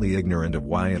completely ignorant of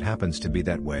why it happens to be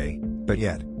that way, but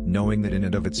yet, knowing that in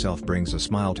and of itself brings a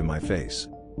smile to my face.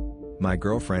 My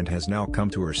girlfriend has now come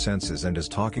to her senses and is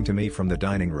talking to me from the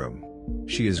dining room.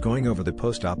 She is going over the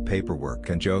post-op paperwork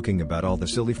and joking about all the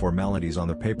silly formalities on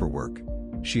the paperwork.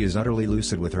 She is utterly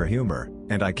lucid with her humor,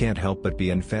 and I can't help but be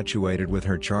infatuated with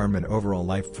her charm and overall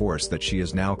life force that she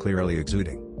is now clearly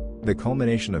exuding. The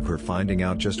culmination of her finding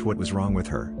out just what was wrong with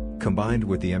her, combined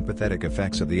with the empathetic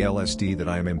effects of the LSD that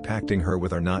I am impacting her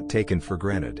with, are not taken for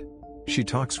granted. She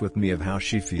talks with me of how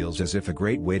she feels as if a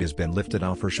great weight has been lifted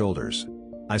off her shoulders.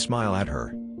 I smile at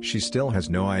her. She still has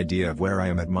no idea of where I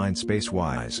am at mind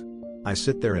space-wise. I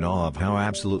sit there in awe of how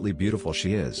absolutely beautiful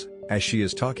she is, as she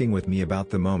is talking with me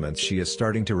about the moments she is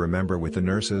starting to remember with the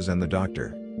nurses and the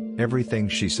doctor. Everything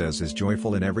she says is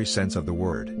joyful in every sense of the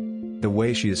word. The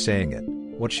way she is saying it,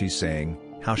 what she's saying,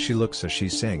 how she looks as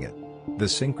she's saying it. The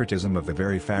syncretism of the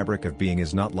very fabric of being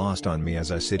is not lost on me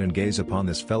as I sit and gaze upon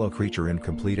this fellow creature in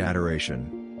complete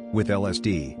adoration. With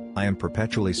LSD, I am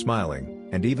perpetually smiling,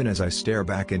 and even as I stare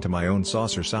back into my own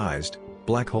saucer-sized,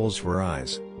 black holes for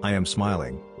eyes, I am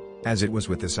smiling. As it was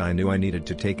with this, I knew I needed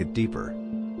to take it deeper.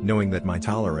 Knowing that my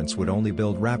tolerance would only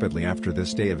build rapidly after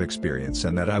this day of experience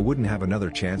and that I wouldn't have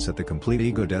another chance at the complete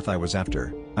ego death I was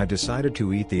after, I decided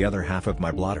to eat the other half of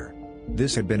my blotter.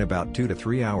 This had been about 2 to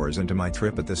 3 hours into my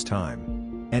trip at this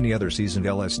time. Any other seasoned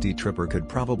LSD tripper could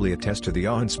probably attest to the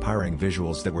awe-inspiring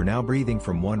visuals that were now breathing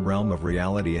from one realm of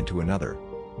reality into another.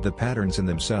 The patterns in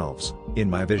themselves, in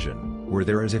my vision, were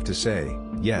there as if to say,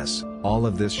 yes, all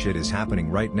of this shit is happening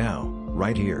right now,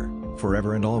 right here,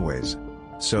 forever and always.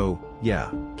 So,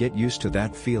 yeah, get used to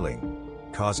that feeling.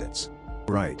 'Cause it's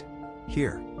right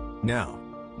here, now,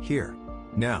 here,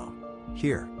 now,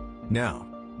 here, now.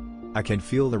 I can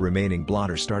feel the remaining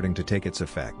blotter starting to take its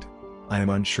effect. I am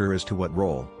unsure as to what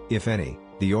role, if any,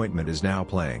 the ointment is now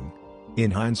playing. In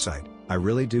hindsight, I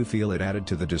really do feel it added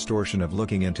to the distortion of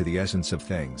looking into the essence of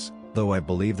things, though I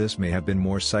believe this may have been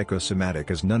more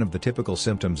psychosomatic as none of the typical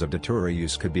symptoms of Datura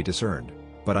use could be discerned.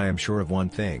 But I am sure of one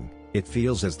thing, it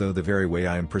feels as though the very way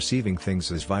I am perceiving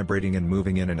things is vibrating and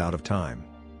moving in and out of time.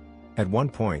 At one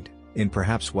point, in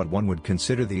perhaps what one would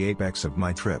consider the apex of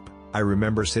my trip, I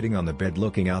remember sitting on the bed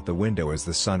looking out the window as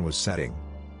the sun was setting.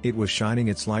 It was shining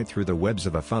its light through the webs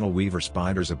of a funnel weaver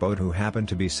spider's abode who happened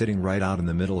to be sitting right out in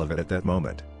the middle of it at that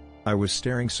moment. I was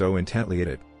staring so intently at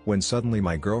it, when suddenly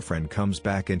my girlfriend comes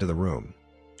back into the room.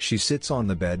 She sits on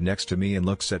the bed next to me and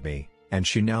looks at me, and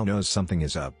she now knows something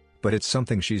is up, but it's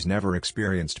something she's never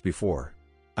experienced before.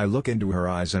 I look into her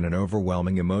eyes and an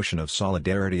overwhelming emotion of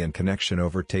solidarity and connection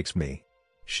overtakes me.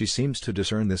 She seems to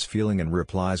discern this feeling and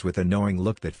replies with a knowing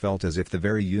look that felt as if the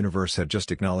very universe had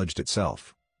just acknowledged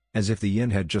itself. As if the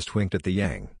yin had just winked at the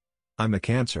yang. I'm a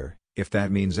Cancer, if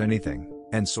that means anything,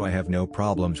 and so I have no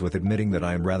problems with admitting that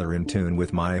I am rather in tune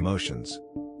with my emotions.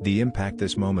 The impact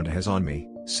this moment has on me,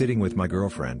 sitting with my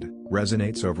girlfriend,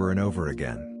 resonates over and over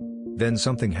again. Then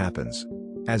something happens.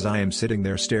 As I am sitting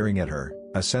there staring at her,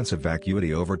 a sense of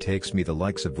vacuity overtakes me, the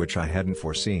likes of which I hadn't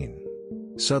foreseen.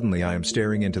 Suddenly I am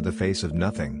staring into the face of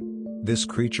nothing. This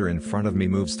creature in front of me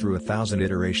moves through 1,000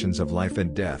 iterations of life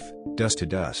and death, dust to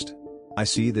dust. I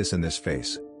see this in this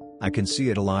face. I can see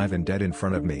it alive and dead in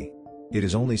front of me. It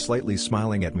is only slightly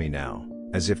smiling at me now,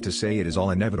 as if to say it is all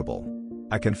inevitable.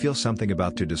 I can feel something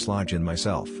about to dislodge in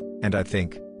myself, and I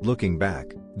think, looking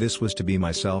back, this was to be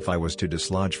myself I was to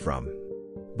dislodge from.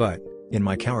 But, in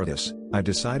my cowardice, I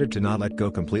decided to not let go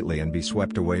completely and be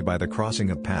swept away by the crossing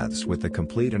of paths with the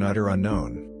complete and utter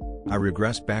unknown. I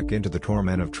regress back into the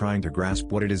torment of trying to grasp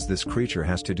what it is this creature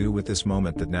has to do with this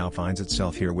moment that now finds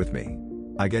itself here with me.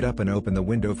 I get up and open the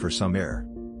window for some air.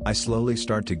 I slowly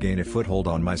start to gain a foothold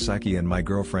on my psyche and my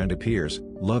girlfriend appears,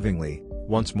 lovingly,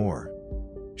 once more.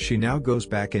 She now goes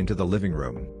back into the living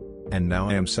room. And now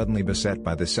I am suddenly beset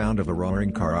by the sound of a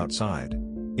roaring car outside.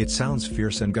 It sounds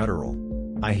fierce and guttural.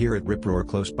 I hear it rip roar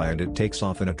close by and it takes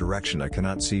off in a direction I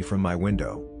cannot see from my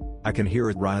window. I can hear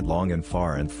it ride long and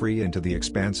far and free into the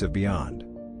expansive beyond.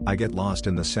 I get lost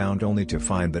in the sound only to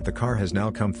find that the car has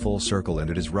now come full circle and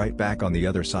it is right back on the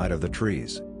other side of the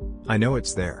trees. I know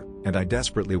it's there, and I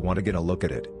desperately want to get a look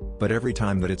at it, but every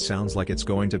time that it sounds like it's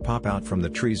going to pop out from the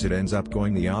trees it ends up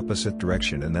going the opposite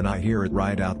direction and then I hear it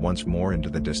ride out once more into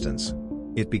the distance.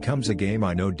 It becomes a game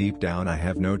I know deep down I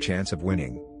have no chance of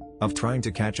winning. Of trying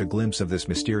to catch a glimpse of this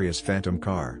mysterious phantom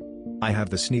car. I have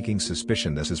the sneaking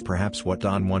suspicion this is perhaps what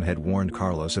Don Juan had warned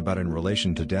Carlos about in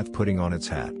relation to death putting on its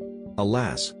hat.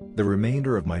 Alas, the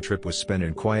remainder of my trip was spent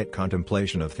in quiet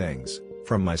contemplation of things,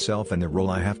 from myself and the role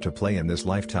I have to play in this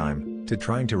lifetime, to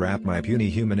trying to wrap my puny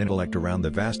human intellect around the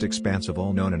vast expanse of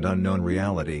all known and unknown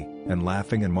reality, and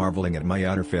laughing and marveling at my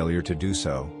utter failure to do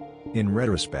so. In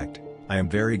retrospect, I am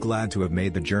very glad to have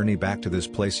made the journey back to this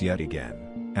place yet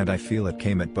again, and I feel it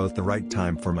came at both the right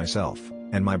time for myself,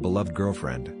 and my beloved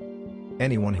girlfriend.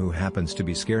 Anyone who happens to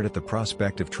be scared at the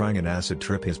prospect of trying an acid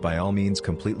trip is by all means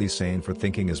completely sane for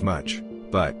thinking as much,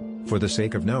 but, for the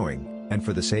sake of knowing, and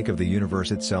for the sake of the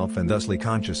universe itself and thusly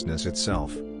consciousness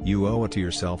itself, you owe it to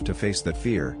yourself to face that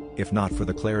fear, if not for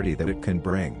the clarity that it can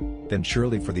bring, then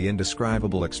surely for the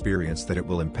indescribable experience that it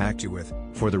will impact you with,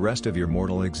 for the rest of your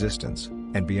mortal existence,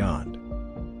 and beyond.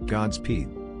 Godspeed.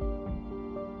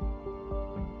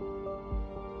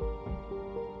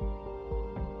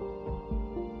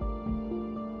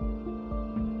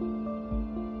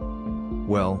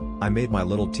 Well, I made my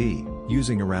little tea,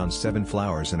 using around 7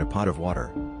 flowers in a pot of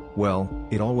water. Well,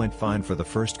 it all went fine for the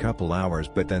first couple hours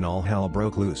but then all hell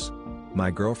broke loose. My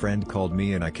girlfriend called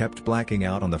me and I kept blacking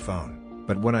out on the phone,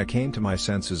 but when I came to my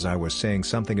senses I was saying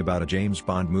something about a James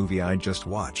Bond movie I'd just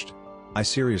watched. I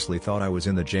seriously thought I was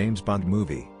in the James Bond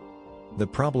movie. The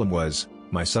problem was,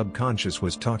 my subconscious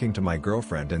was talking to my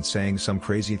girlfriend and saying some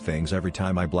crazy things every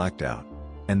time I blacked out.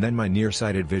 And then my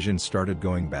nearsighted vision started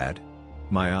going bad.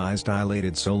 My eyes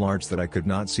dilated so large that I could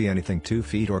not see anything 2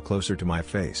 feet or closer to my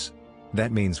face.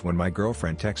 That means when my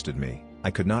girlfriend texted me,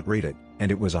 I could not read it,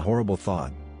 and it was a horrible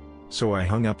thought. So I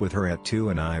hung up with her at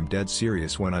 2 and I'm dead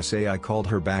serious when I say I called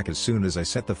her back as soon as I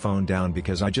set the phone down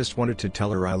because I just wanted to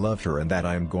tell her I loved her and that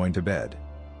I am going to bed.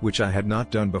 Which I had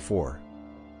not done before.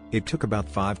 It took about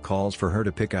 5 calls for her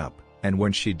to pick up, and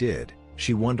when she did,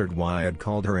 she wondered why I had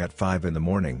called her at 5 in the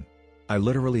morning. I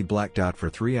literally blacked out for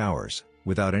 3 hours,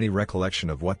 without any recollection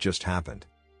of what just happened.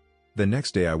 The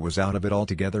next day I was out of it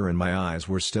altogether and my eyes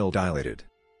were still dilated.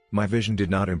 My vision did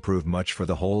not improve much for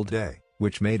the whole day,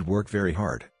 which made work very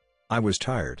hard. I was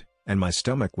tired, and my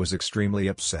stomach was extremely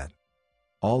upset.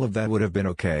 All of that would have been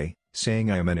okay,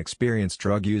 saying I am an experienced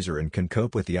drug user and can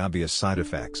cope with the obvious side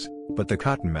effects, but the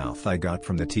cottonmouth I got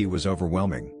from the tea was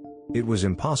overwhelming. It was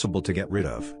impossible to get rid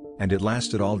of, and it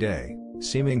lasted all day,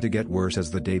 seeming to get worse as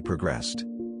the day progressed.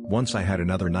 Once I had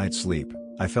another night's sleep,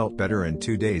 I felt better, and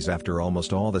 2 days after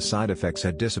almost all the side effects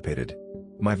had dissipated.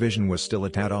 My vision was still a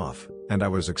tad off, and I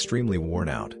was extremely worn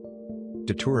out.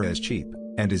 Datura is cheap,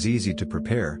 and is easy to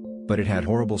prepare, but it had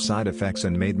horrible side effects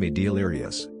and made me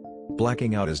delirious.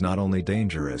 Blacking out is not only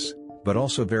dangerous, but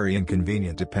also very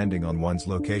inconvenient depending on one's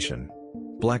location.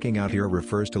 Blacking out here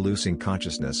refers to losing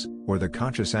consciousness, or the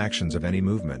conscious actions of any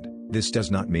movement. This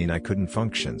does not mean I couldn't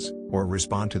function or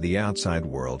respond to the outside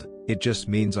world, it just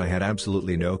means I had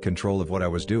absolutely no control of what I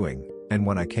was doing, and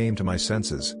when I came to my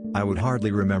senses, I would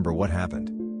hardly remember what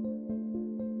happened.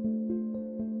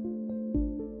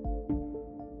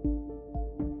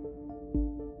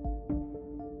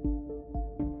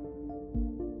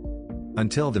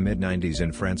 Until the mid-90s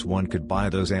in France one could buy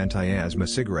those anti-asthma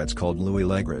cigarettes called Louis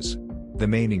Legras. The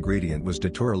main ingredient was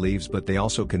Datura leaves, but they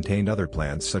also contained other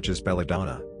plants such as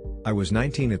belladonna. I was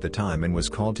 19 at the time and was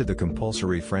called to the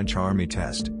compulsory French army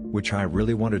test, which I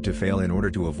really wanted to fail in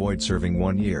order to avoid serving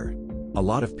 1 year. A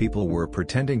lot of people were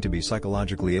pretending to be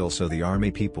psychologically ill, so the army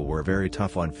people were very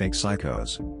tough on fake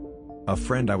psychos. A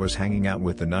friend I was hanging out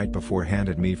with the night before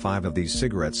handed me 5 of these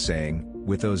cigarettes saying,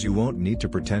 "With those you won't need to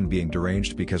pretend being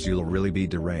deranged because you'll really be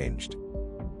deranged."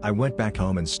 I went back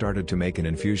home and started to make an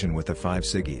infusion with the 5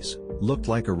 ciggies. Looked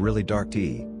like a really dark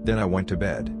tea, then I went to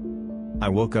bed. I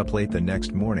woke up late the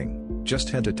next morning, just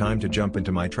had the time to jump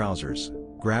into my trousers,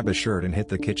 grab a shirt and hit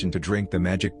the kitchen to drink the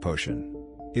magic potion.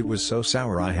 It was so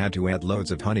sour I had to add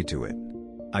loads of honey to it.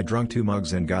 I drank 2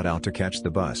 mugs and got out to catch the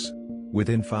bus.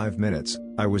 Within 5 minutes,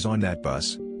 I was on that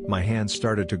bus, my hands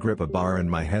started to grip a bar and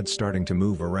my head starting to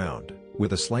move around,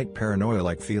 with a slight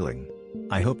paranoia-like feeling.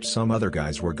 I hoped some other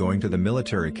guys were going to the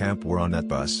military camp were on that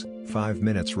bus, 5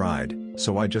 minutes ride,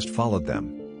 so I just followed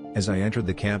them. As I entered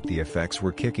the camp the effects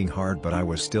were kicking hard, but I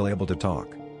was still able to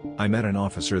talk. I met an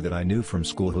officer that I knew from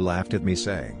school who laughed at me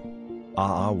saying,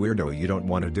 weirdo, you don't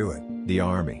want to do it, the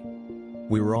army."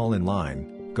 We were all in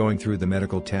line, going through the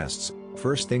medical tests.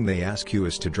 First thing they ask you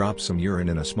is to drop some urine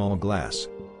in a small glass.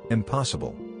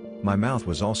 Impossible. My mouth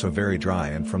was also very dry,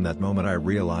 and from that moment I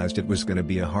realized it was going to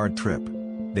be a hard trip.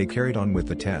 They carried on with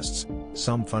the tests.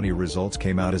 Some funny results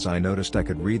came out as I noticed I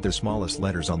could read the smallest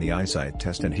letters on the eyesight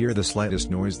test and hear the slightest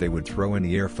noise they would throw in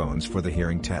the earphones for the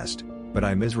hearing test, but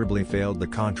I miserably failed the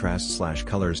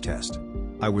contrast/colors test.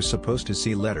 I was supposed to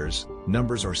see letters,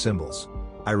 numbers or symbols.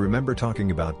 I remember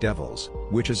talking about devils,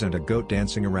 witches and a goat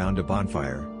dancing around a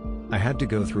bonfire. I had to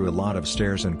go through a lot of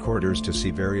stairs and corridors to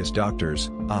see various doctors,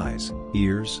 eyes,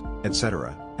 ears,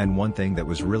 etc. And one thing that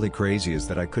was really crazy is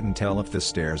that I couldn't tell if the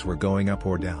stairs were going up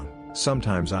or down.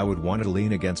 Sometimes I would want to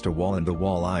lean against a wall and the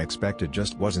wall I expected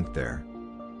just wasn't there.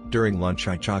 During lunch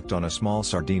I choked on a small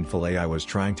sardine fillet I was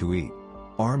trying to eat.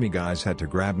 Army guys had to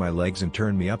grab my legs and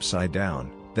turn me upside down.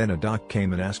 Then a doc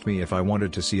came and asked me if I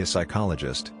wanted to see a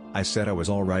psychologist. I said I was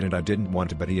alright and I didn't want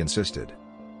to, but he insisted.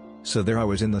 So there I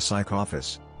was in the psych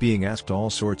office, being asked all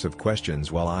sorts of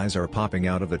questions while eyes are popping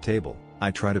out of the table.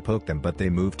 I try to poke them but they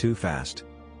move too fast.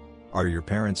 "Are your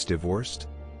parents divorced?"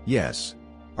 "Yes."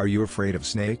 "Are you afraid of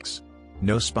snakes?"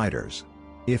 "No spiders."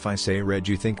 If I say red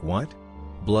you think what?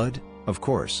 Blood? Of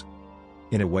course.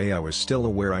 In a way I was still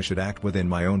aware I should act within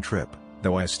my own trip,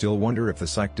 though I still wonder if the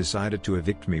psych decided to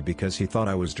evict me because he thought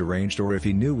I was deranged, or if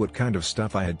he knew what kind of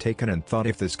stuff I had taken and thought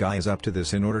if this guy is up to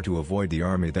this in order to avoid the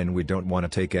army then we don't want to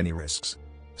take any risks.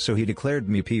 So he declared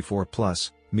me P4+,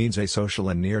 means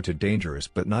asocial and near to dangerous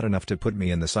but not enough to put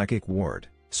me in the psychic ward,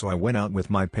 so I went out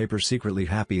with my papers secretly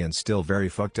happy and still very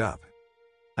fucked up.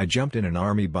 I jumped in an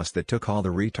army bus that took all the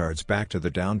retards back to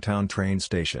the downtown train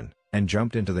station, and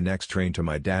jumped into the next train to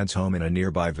my dad's home in a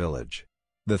nearby village.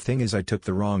 The thing is I took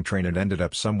the wrong train and ended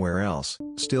up somewhere else,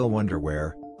 still wonder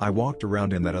where. I walked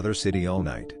around in that other city all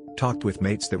night, talked with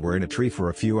mates that were in a tree for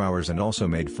a few hours and also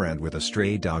made friend with a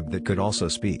stray dog that could also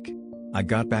speak. I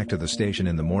got back to the station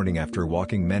in the morning after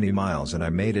walking many miles and I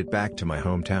made it back to my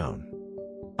hometown.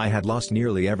 I had lost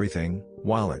nearly everything,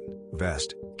 wallet,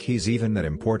 vest, keys, even that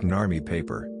important army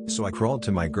paper, so I crawled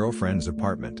to my girlfriend's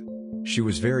apartment. She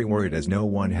was very worried as no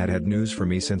one had had news from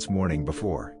me since morning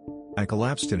before. I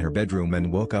collapsed in her bedroom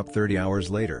and woke up 30 hours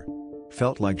later.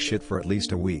 Felt like shit for at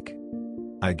least a week.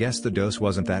 I guess the dose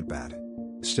wasn't that bad.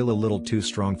 Still a little too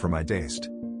strong for my taste.